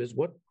question to you is,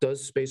 what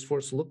does Space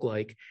Force look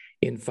like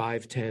in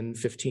 5, 10,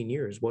 15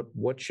 years?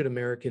 What should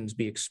Americans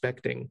be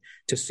expecting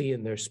to see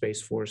in their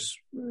Space Force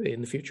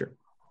in the future?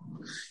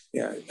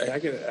 Yeah, I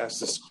get asked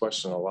this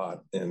question a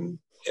lot.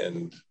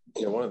 And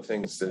one of the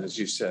things that, as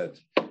you said,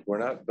 we're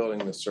not building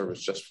this service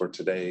just for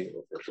today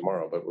or for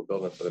tomorrow, but we're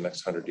building it for the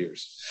next 100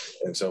 years.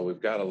 And so we've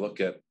got to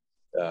look at,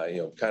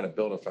 kind of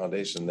build a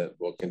foundation that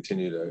will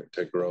continue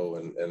to grow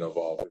and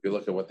evolve. If you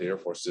look at what the Air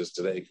Force is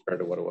today compared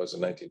to what it was in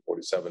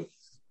 1947,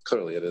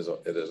 clearly it is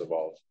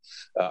evolved.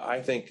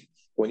 I think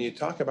when you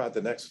talk about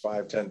the next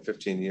 5, 10,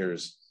 15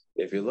 years,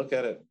 if you look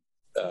at it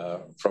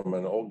from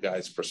an old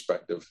guy's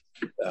perspective,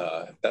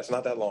 that's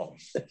not that long.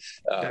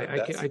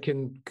 I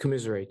can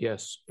commiserate.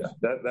 Yes,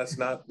 that's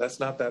not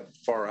that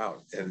far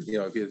out. And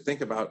if you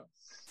think about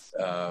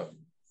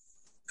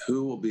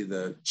who will be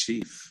the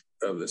chief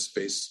of the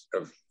space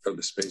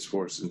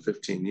force in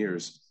 15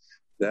 years,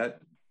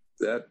 that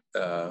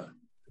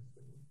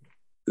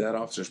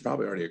officer is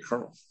probably already a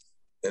colonel.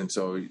 And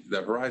so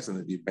the horizon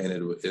that you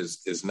painted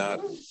is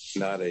not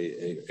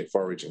a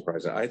far-reaching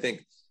horizon. I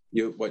think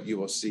what you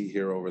will see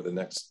here over the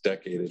next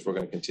decade is we're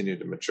going to continue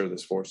to mature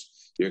this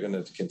force. You're going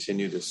to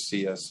continue to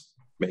see us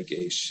make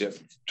a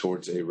shift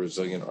towards a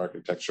resilient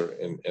architecture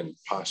and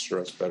posture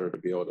us better to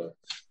be able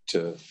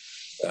to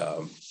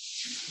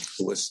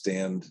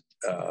withstand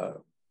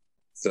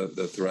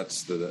the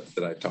threats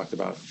that I talked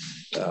about.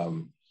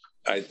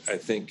 I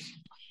think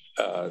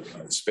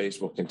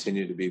space will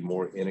continue to be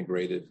more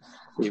integrated,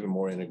 even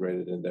more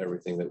integrated into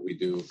everything that we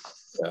do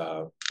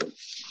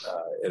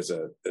as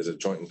a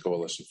joint and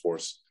coalition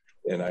force.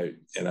 And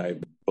I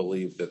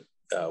believe that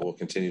we'll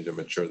continue to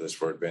mature this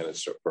for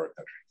advantage for our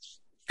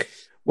country.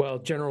 Well,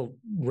 General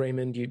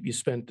Raymond, you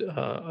spent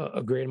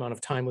a great amount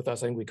of time with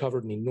us. I think we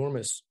covered an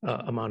enormous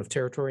amount of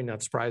territory,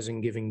 not surprising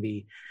given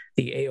the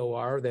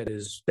AOR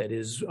that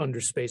is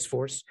under Space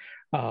Force.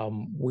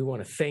 We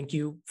want to thank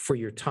you for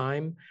your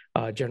time,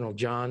 General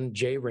John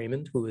J.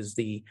 Raymond, who is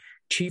the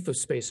Chief of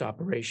Space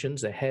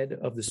Operations, the head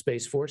of the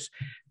Space Force.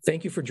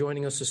 Thank you for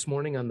joining us this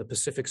morning on the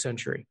Pacific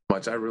Century.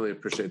 Much. I really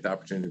appreciate the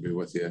opportunity to be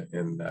with you,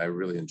 and I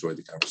really enjoyed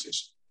the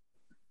conversation.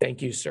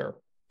 Thank you, sir.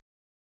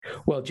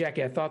 Well,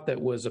 Jackie, I thought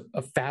that was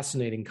a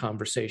fascinating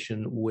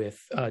conversation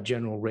with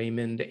General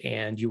Raymond,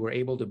 and you were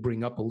able to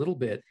bring up a little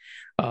bit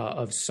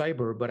of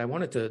cyber, but I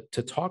wanted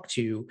to talk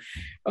to you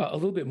a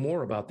little bit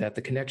more about that,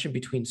 the connection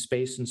between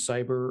space and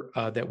cyber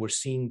that we're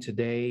seeing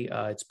today.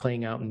 It's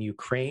playing out in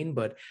Ukraine,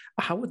 but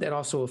how would that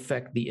also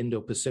affect the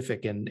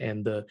Indo-Pacific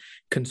and the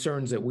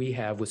concerns that we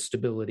have with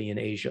stability in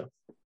Asia?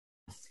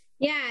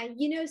 Yeah,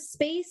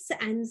 space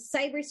and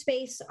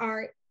cyberspace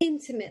are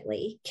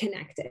intimately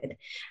connected.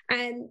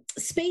 And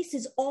space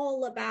is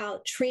all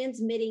about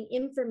transmitting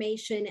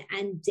information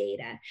and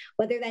data,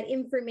 whether that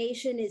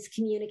information is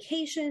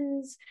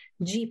communications,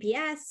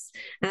 GPS,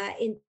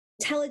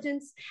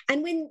 intelligence.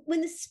 And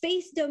when the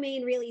space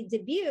domain really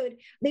debuted,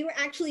 they were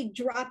actually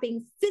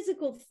dropping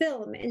physical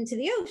film into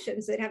the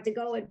ocean. So they'd have to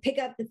go and pick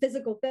up the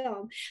physical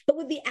film. But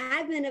with the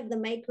advent of the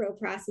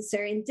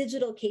microprocessor and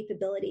digital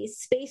capabilities,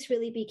 space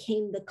really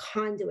became the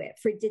conduit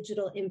for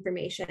digital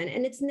information.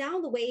 And it's now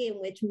the way in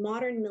which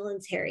modern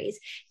militaries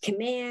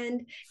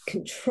command,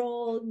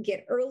 control,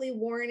 get early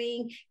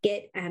warning,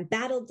 get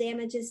battle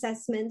damage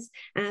assessments,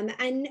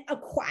 and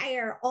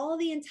acquire all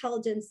the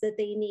intelligence that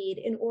they need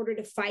in order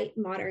to fight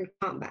modern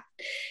combat.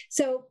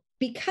 So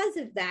because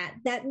of that,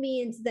 that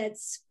means that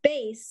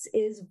space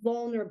is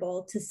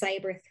vulnerable to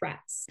cyber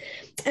threats.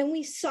 And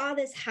we saw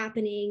this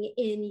happening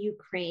in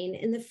Ukraine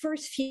in the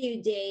first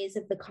few days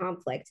of the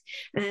conflict.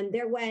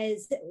 There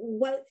was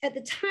what at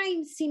the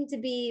time seemed to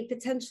be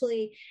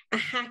potentially a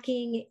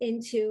hacking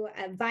into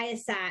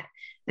Viasat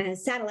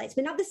satellites,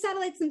 but not the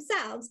satellites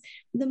themselves,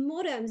 the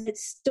modems that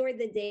stored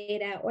the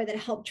data or that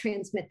helped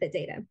transmit the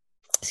data.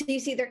 So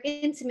you see, they're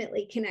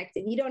intimately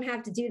connected. You don't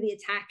have to do the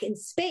attack in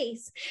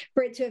space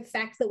for it to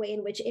affect the way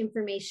in which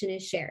information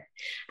is shared.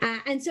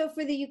 And so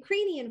for the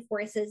Ukrainian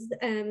forces,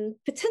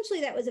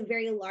 potentially that was a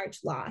very large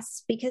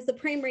loss, because the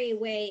primary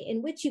way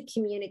in which you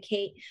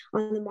communicate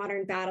on the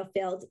modern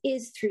battlefield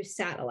is through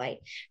satellite.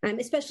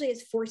 Especially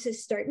as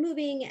forces start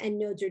moving and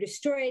nodes are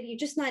destroyed, you're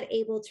just not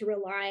able to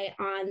rely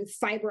on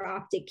fiber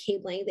optic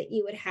cabling that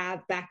you would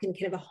have back in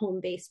kind of a home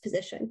base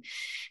position.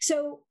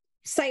 So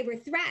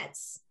cyber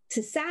threats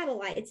to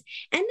satellites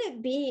end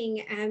up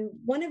being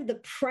one of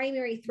the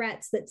primary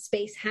threats that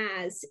space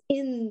has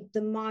in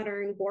the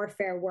modern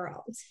warfare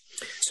world.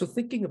 So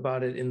thinking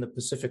about it in the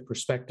Pacific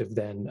perspective,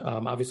 then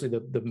obviously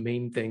the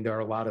main thing, there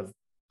are a lot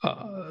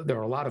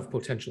of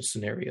potential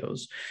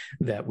scenarios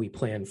that we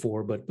plan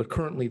for, but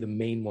currently the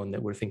main one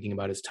that we're thinking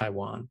about is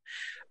Taiwan.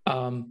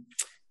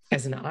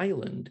 As an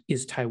island,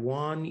 is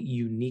Taiwan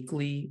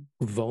uniquely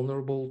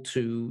vulnerable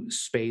to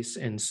space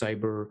and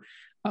cyber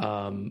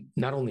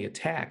not only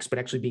attacks, but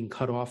actually being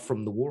cut off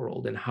from the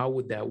world? And how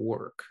would that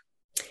work?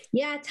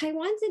 Yeah,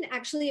 Taiwan's in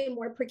actually a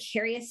more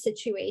precarious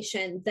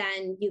situation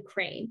than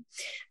Ukraine.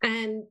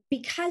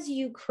 Because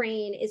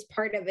Ukraine is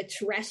part of a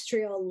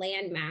terrestrial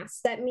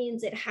landmass, that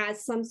means it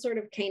has some sort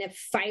of kind of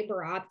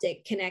fiber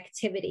optic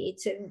connectivity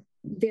to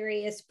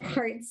various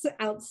parts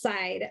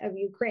outside of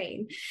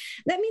Ukraine.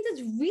 That means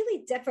it's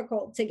really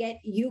difficult to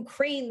get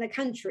Ukraine, the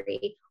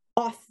country,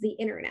 off the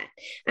internet.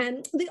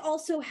 They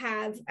also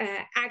have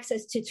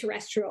access to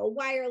terrestrial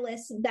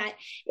wireless that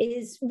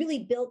is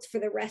really built for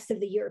the rest of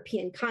the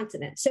European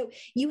continent. So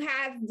you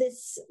have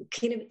this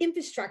kind of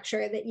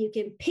infrastructure that you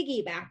can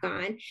piggyback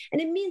on,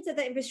 and it means that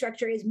the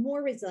infrastructure is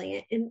more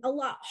resilient and a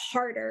lot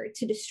harder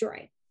to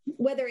destroy,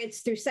 whether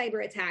it's through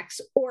cyber attacks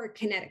or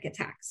kinetic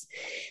attacks.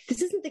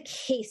 This isn't the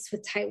case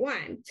with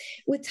Taiwan.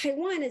 With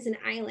Taiwan as an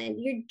island,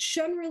 you're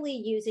generally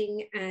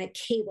using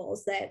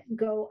cables that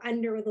go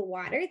under the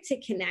water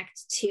to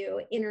connect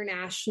to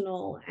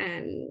international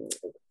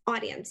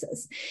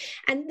audiences.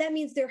 And that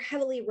means they're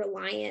heavily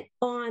reliant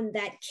on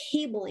that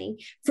cabling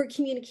for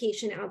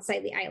communication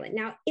outside the island.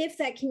 Now, if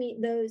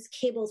those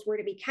cables were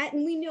to be cut,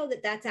 and we know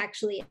that that's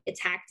actually a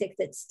tactic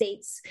that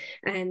states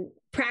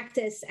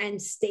practice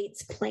and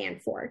states plan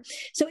for.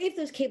 So if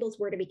those cables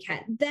were to be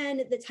cut, then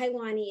the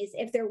Taiwanese,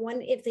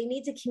 if they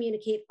need to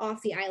communicate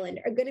off the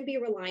island, are going to be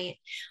reliant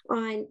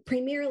on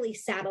primarily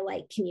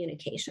satellite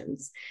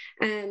communications.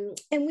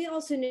 And we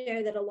also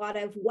know that a lot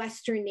of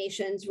Western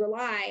nations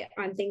rely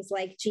on things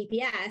like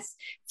GPS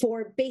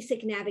for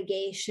basic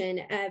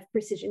navigation of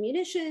precision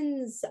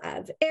munitions,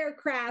 of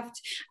aircraft,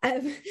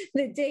 of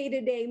the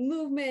day-to-day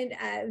movement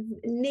of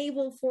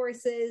naval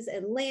forces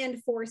and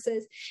land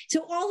forces.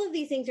 So all of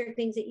these things are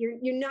things that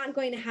you're not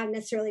going to have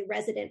necessarily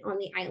resident on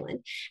the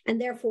island.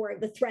 And therefore,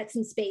 the threats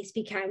in space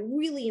become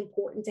really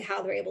important to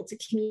how they're able to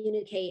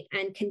communicate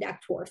and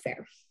conduct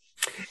warfare.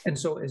 And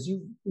so as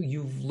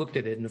you've looked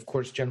at it, and of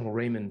course, General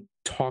Raymond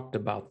talked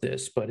about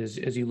this, but as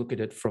you look at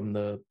it from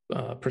the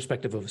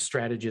perspective of a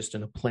strategist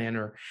and a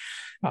planner,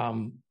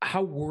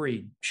 how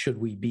worried should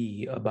we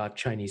be about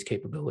Chinese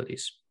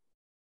capabilities?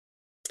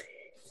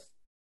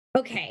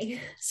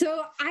 Okay,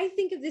 so I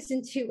think of this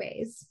in two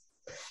ways.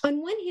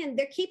 On one hand,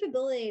 their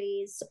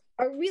capabilities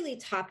are really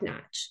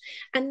top-notch,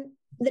 and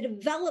the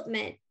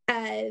development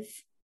of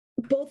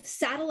both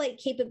satellite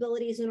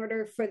capabilities in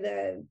order for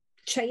the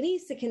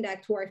Chinese to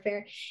conduct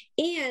warfare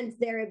and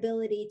their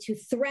ability to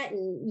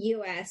threaten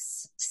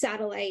U.S.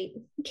 satellite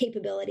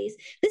capabilities,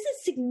 this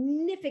has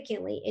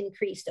significantly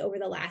increased over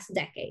the last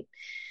decade.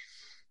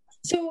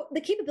 So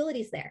the capability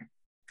is there.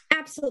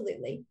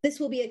 Absolutely. This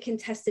will be a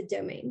contested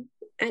domain,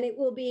 and it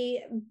will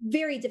be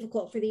very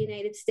difficult for the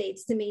United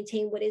States to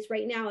maintain what is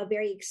right now a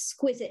very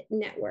exquisite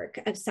network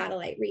of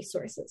satellite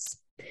resources.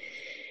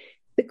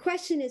 The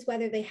question is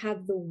whether they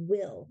have the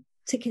will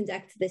to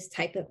conduct this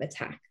type of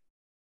attack.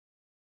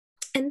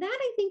 And that,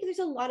 I think, there's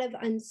a lot of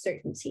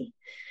uncertainty.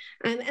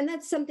 And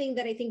that's something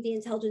that I think the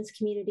intelligence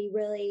community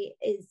really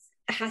is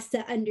has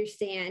to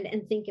understand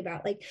and think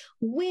about, like,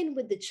 when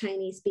would the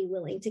Chinese be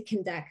willing to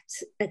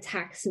conduct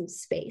attacks in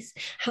space?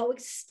 How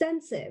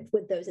extensive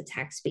would those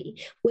attacks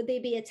be? Would they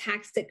be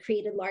attacks that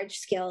created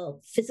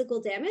large-scale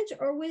physical damage,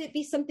 or would it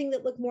be something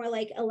that looked more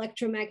like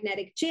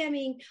electromagnetic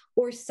jamming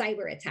or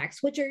cyber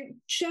attacks, which are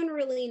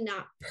generally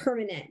not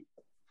permanent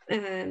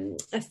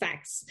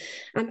effects,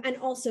 and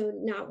also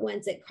not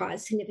ones that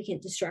cause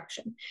significant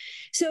destruction?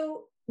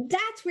 So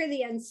that's where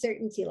the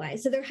uncertainty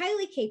lies. So they're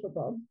highly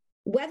capable.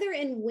 Whether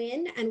and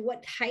when and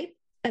what type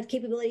of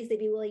capabilities they'd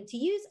be willing to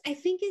use, I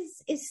think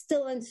is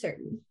still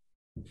uncertain.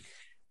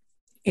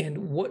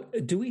 And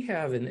what do we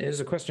have? And as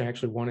a question I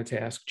actually wanted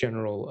to ask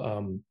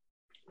General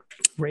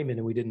Raymond,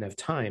 and we didn't have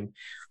time.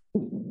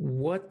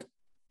 What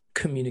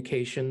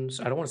communications,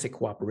 I don't want to say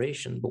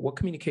cooperation, but what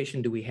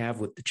communication do we have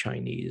with the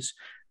Chinese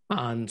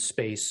on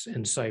space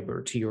and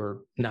cyber, to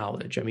your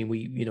knowledge? I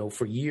mean,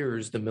 for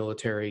years, the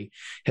military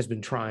has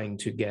been trying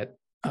to get,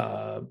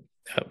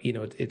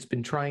 it's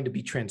been trying to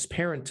be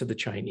transparent to the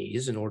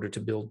Chinese in order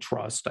to build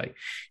trust.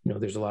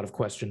 There's a lot of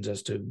questions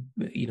as to,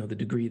 the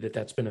degree that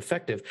that's been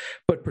effective,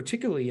 but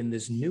particularly in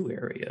this new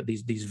area,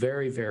 these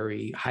very,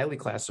 very highly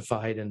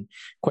classified and,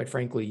 quite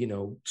frankly,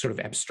 sort of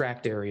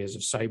abstract areas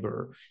of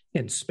cyber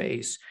and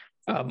space.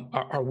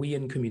 Are we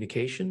in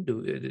communication?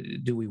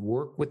 Do we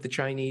work with the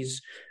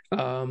Chinese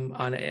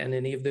on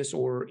any of this,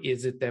 or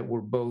is it that we're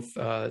both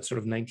sort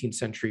of 19th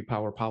century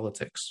power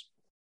politics?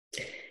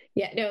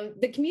 Yeah, no,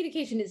 the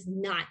communication is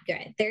not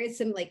good. There is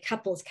some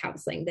couples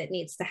counseling that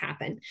needs to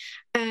happen.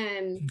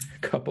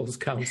 Couples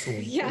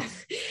counseling. Yeah.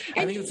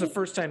 I think it's the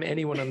first time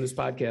anyone on this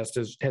podcast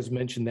has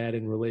mentioned that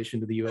in relation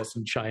to the U.S.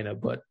 and China,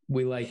 but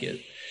we like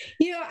it.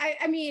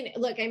 I mean,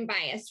 look, I'm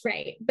biased,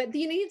 right? But the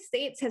United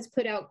States has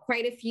put out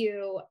quite a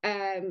few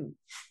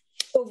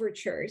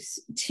overtures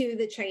to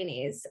the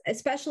Chinese,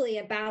 especially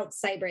about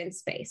cyber and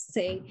space,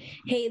 saying,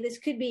 hey, this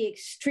could be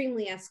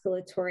extremely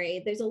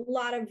escalatory. There's a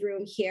lot of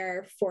room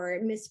here for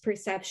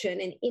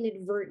misperception and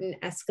inadvertent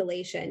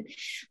escalation.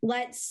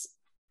 Let's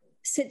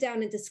sit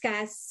down and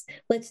discuss.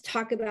 Let's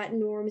talk about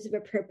norms of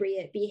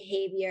appropriate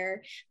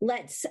behavior.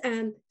 Let's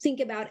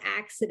think about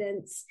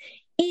accidents.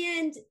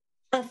 And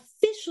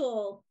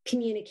official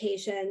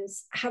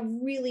communications have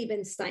really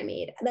been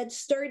stymied. That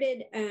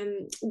started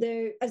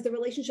as the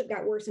relationship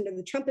got worse under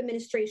the Trump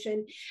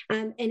administration,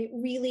 and it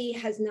really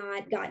has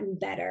not gotten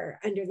better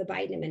under the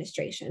Biden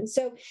administration.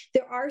 So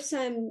there are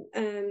some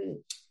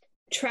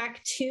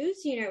track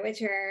twos,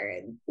 which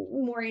are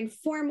more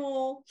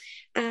informal,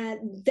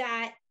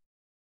 that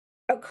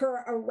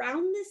occur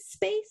around this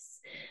space.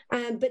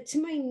 But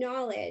to my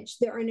knowledge,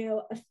 there are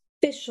no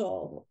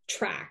official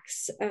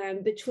tracks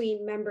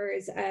between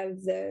members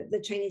of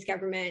the Chinese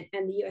government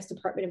and the U.S.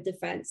 Department of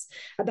Defense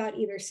about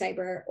either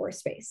cyber or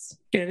space.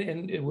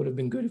 And it would have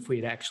been good if we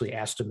had actually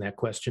asked him that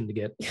question to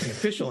get an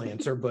official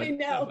answer, but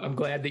I'm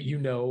glad that you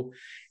know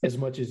as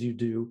much as you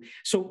do.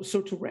 So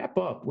to wrap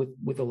up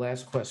with the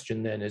last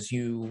question then, as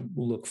you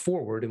look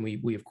forward, and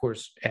we of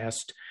course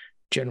asked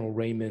General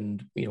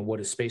Raymond, what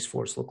does Space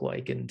Force look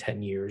like in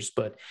 10 years?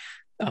 But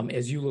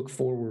as you look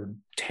forward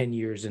 10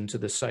 years into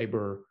the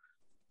cyber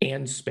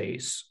and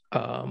space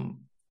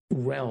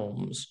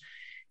realms,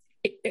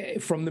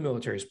 from the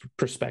military's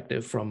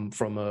perspective, from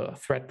a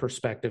threat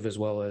perspective, as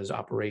well as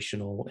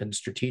operational and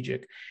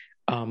strategic,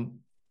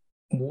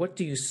 what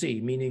do you see?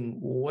 Meaning,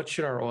 what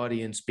should our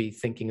audience be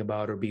thinking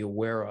about or be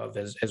aware of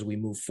as we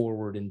move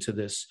forward into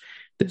this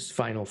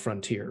final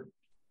frontier?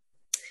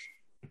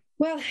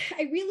 Well,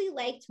 I really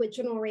liked what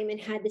General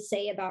Raymond had to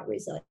say about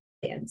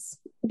resilience,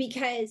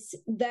 because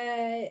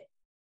the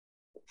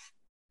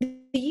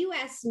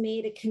U.S.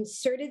 made a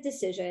concerted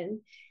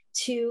decision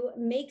to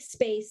make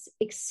space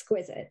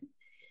exquisite,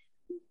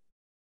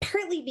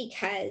 partly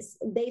because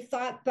they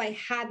thought by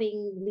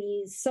having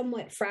these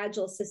somewhat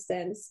fragile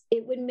systems,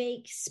 it would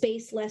make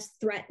space less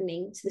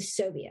threatening to the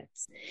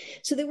Soviets.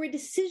 So there were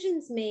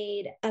decisions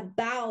made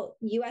about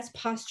U.S.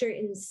 posture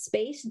in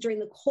space during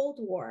the Cold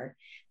War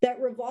that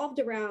revolved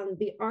around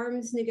the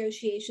arms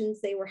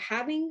negotiations they were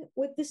having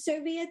with the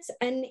Soviets,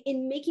 and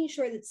in making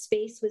sure that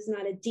space was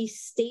not a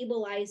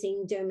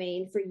destabilizing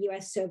domain for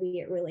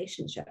U.S.-Soviet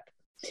relationship.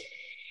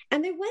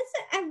 And there was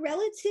a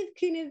relative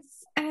kind of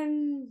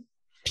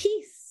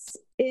peace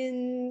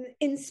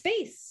in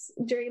space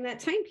during that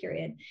time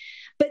period.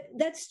 But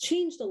that's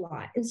changed a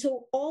lot. And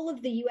so all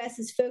of the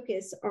US's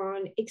focus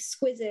on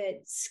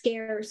exquisite,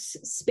 scarce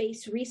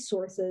space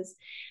resources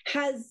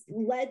has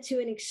led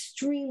to an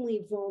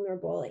extremely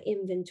vulnerable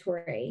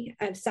inventory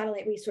of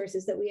satellite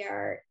resources that we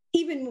are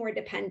even more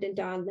dependent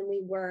on than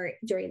we were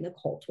during the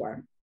Cold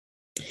War.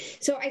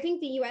 So I think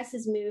the U.S.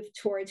 has moved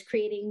towards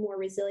creating more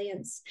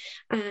resilience,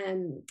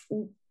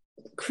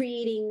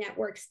 creating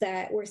networks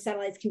where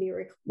satellites can be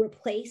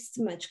replaced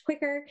much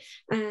quicker,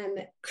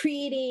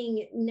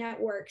 creating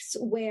networks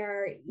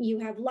where you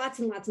have lots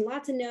and lots and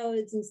lots of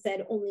nodes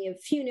instead only a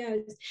few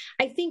nodes.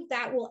 I think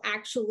that will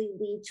actually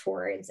lead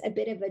towards a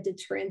bit of a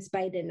deterrence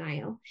by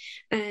denial,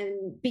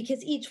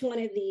 because each one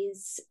of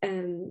these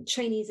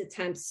Chinese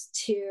attempts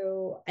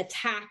to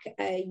attack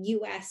a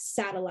U.S.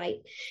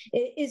 satellite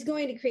is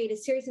going to create a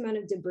serious amount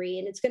of debris,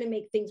 and it's going to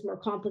make things more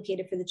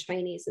complicated for the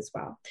Chinese as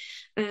well.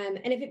 And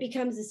if it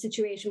becomes a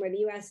situation where the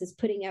U.S. is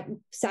putting up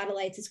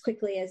satellites as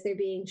quickly as they're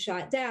being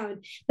shot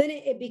down, then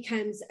it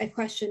becomes a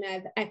question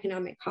of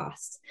economic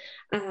cost,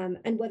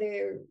 and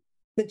whether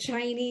the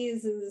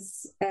Chinese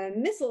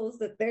missiles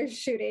that they're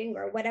shooting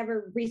or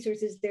whatever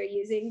resources they're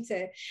using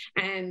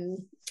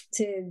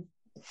to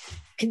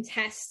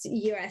contest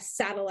U.S.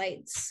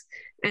 satellites,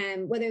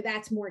 whether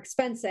that's more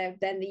expensive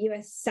than the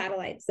U.S.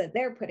 satellites that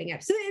they're putting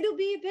up. So it'll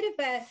be a bit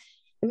of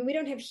we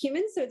don't have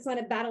humans, so it's not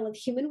a battle of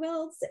human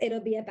wills.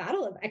 It'll be a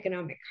battle of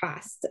economic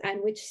cost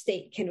and which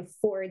state can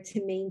afford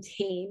to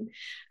maintain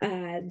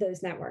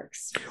those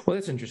networks. Well,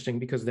 that's interesting,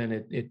 because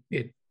then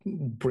it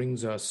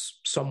brings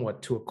us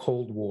somewhat to a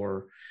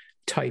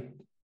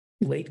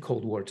late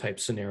Cold War type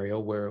scenario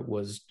where it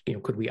was,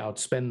 could we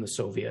outspend the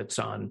Soviets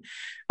on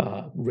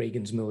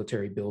Reagan's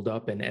military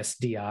buildup and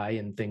SDI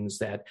and things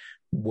that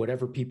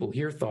whatever people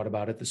here thought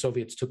about it, the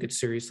Soviets took it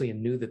seriously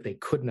and knew that they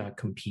could not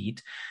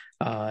compete.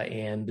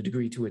 And the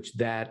degree to which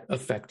that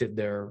affected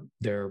their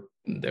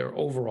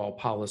overall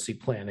policy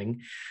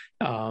planning.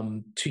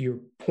 To your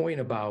point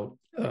about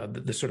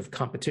the sort of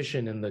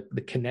competition and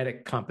the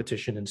kinetic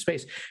competition in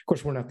space, of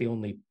course, we're not the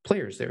only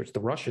players there. It's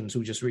the Russians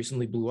who just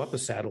recently blew up a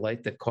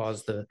satellite that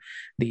caused the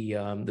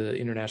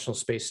International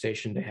Space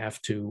Station to have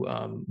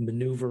to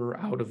maneuver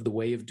out of the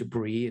way of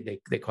debris.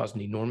 They caused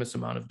an enormous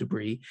amount of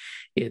debris.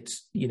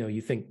 It's,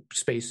 you think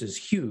space is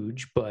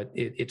huge, but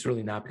it's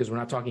really not, because we're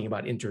not talking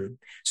about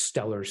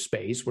interstellar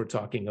space. We're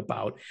talking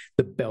about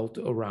the belt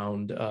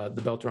around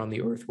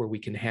the Earth, where we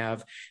can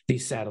have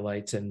these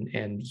satellites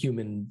and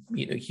human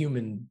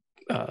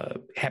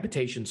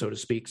habitation, so to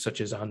speak,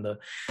 such as on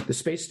the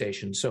space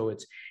station. So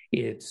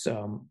it's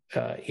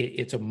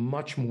a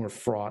much more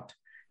fraught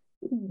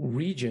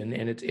region,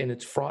 and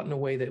it's fraught in a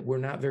way that we're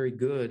not very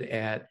good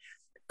at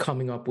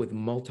coming up with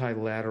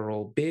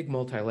big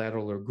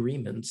multilateral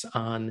agreements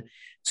on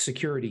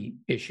security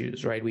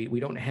issues, right? We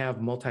don't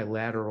have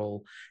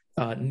multilateral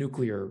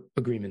nuclear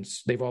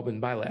agreements. They've all been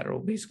bilateral,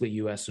 basically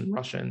U.S. and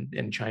Russia,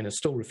 and China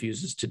still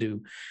refuses to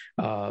do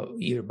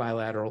either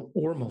bilateral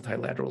or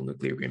multilateral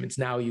nuclear agreements.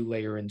 Now you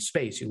layer in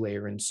space, you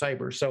layer in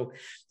cyber. So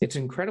it's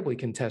incredibly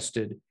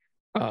contested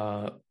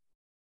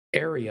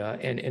area,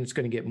 and it's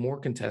going to get more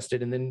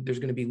contested. And then there's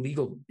going to be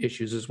legal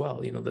issues as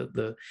well.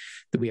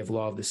 We have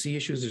law of the sea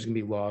issues. There's going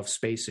to be law of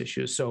space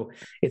issues. So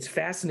it's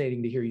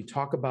fascinating to hear you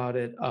talk about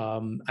it.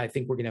 I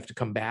think we're going to have to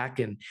come back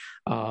and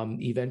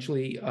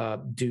eventually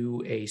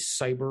do a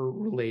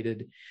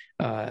cyber-related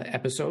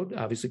episode,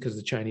 obviously, because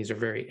the Chinese are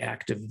very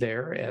active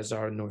there, as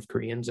are North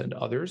Koreans and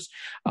others.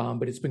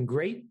 But it's been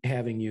great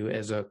having you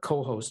as a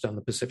co-host on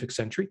the Pacific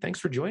Century. Thanks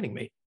for joining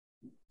me.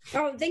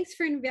 Oh, thanks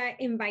for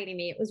inviting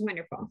me. It was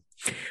wonderful.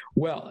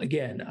 Well,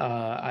 again,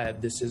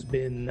 this has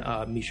been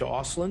Misha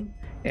Oslin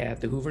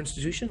at the Hoover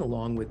Institution,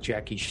 along with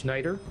Jackie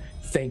Schneider.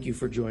 Thank you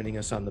for joining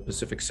us on the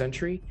Pacific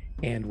Century,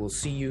 and we'll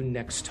see you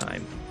next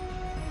time.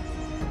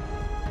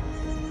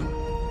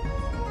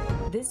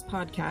 This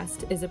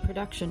podcast is a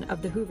production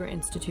of the Hoover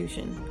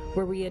Institution,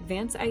 where we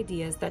advance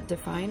ideas that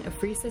define a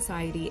free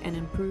society and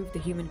improve the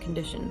human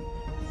condition.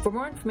 For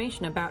more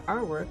information about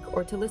our work,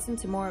 or to listen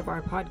to more of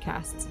our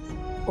podcasts,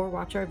 or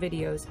watch our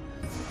videos,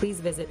 please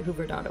visit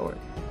hoover.org.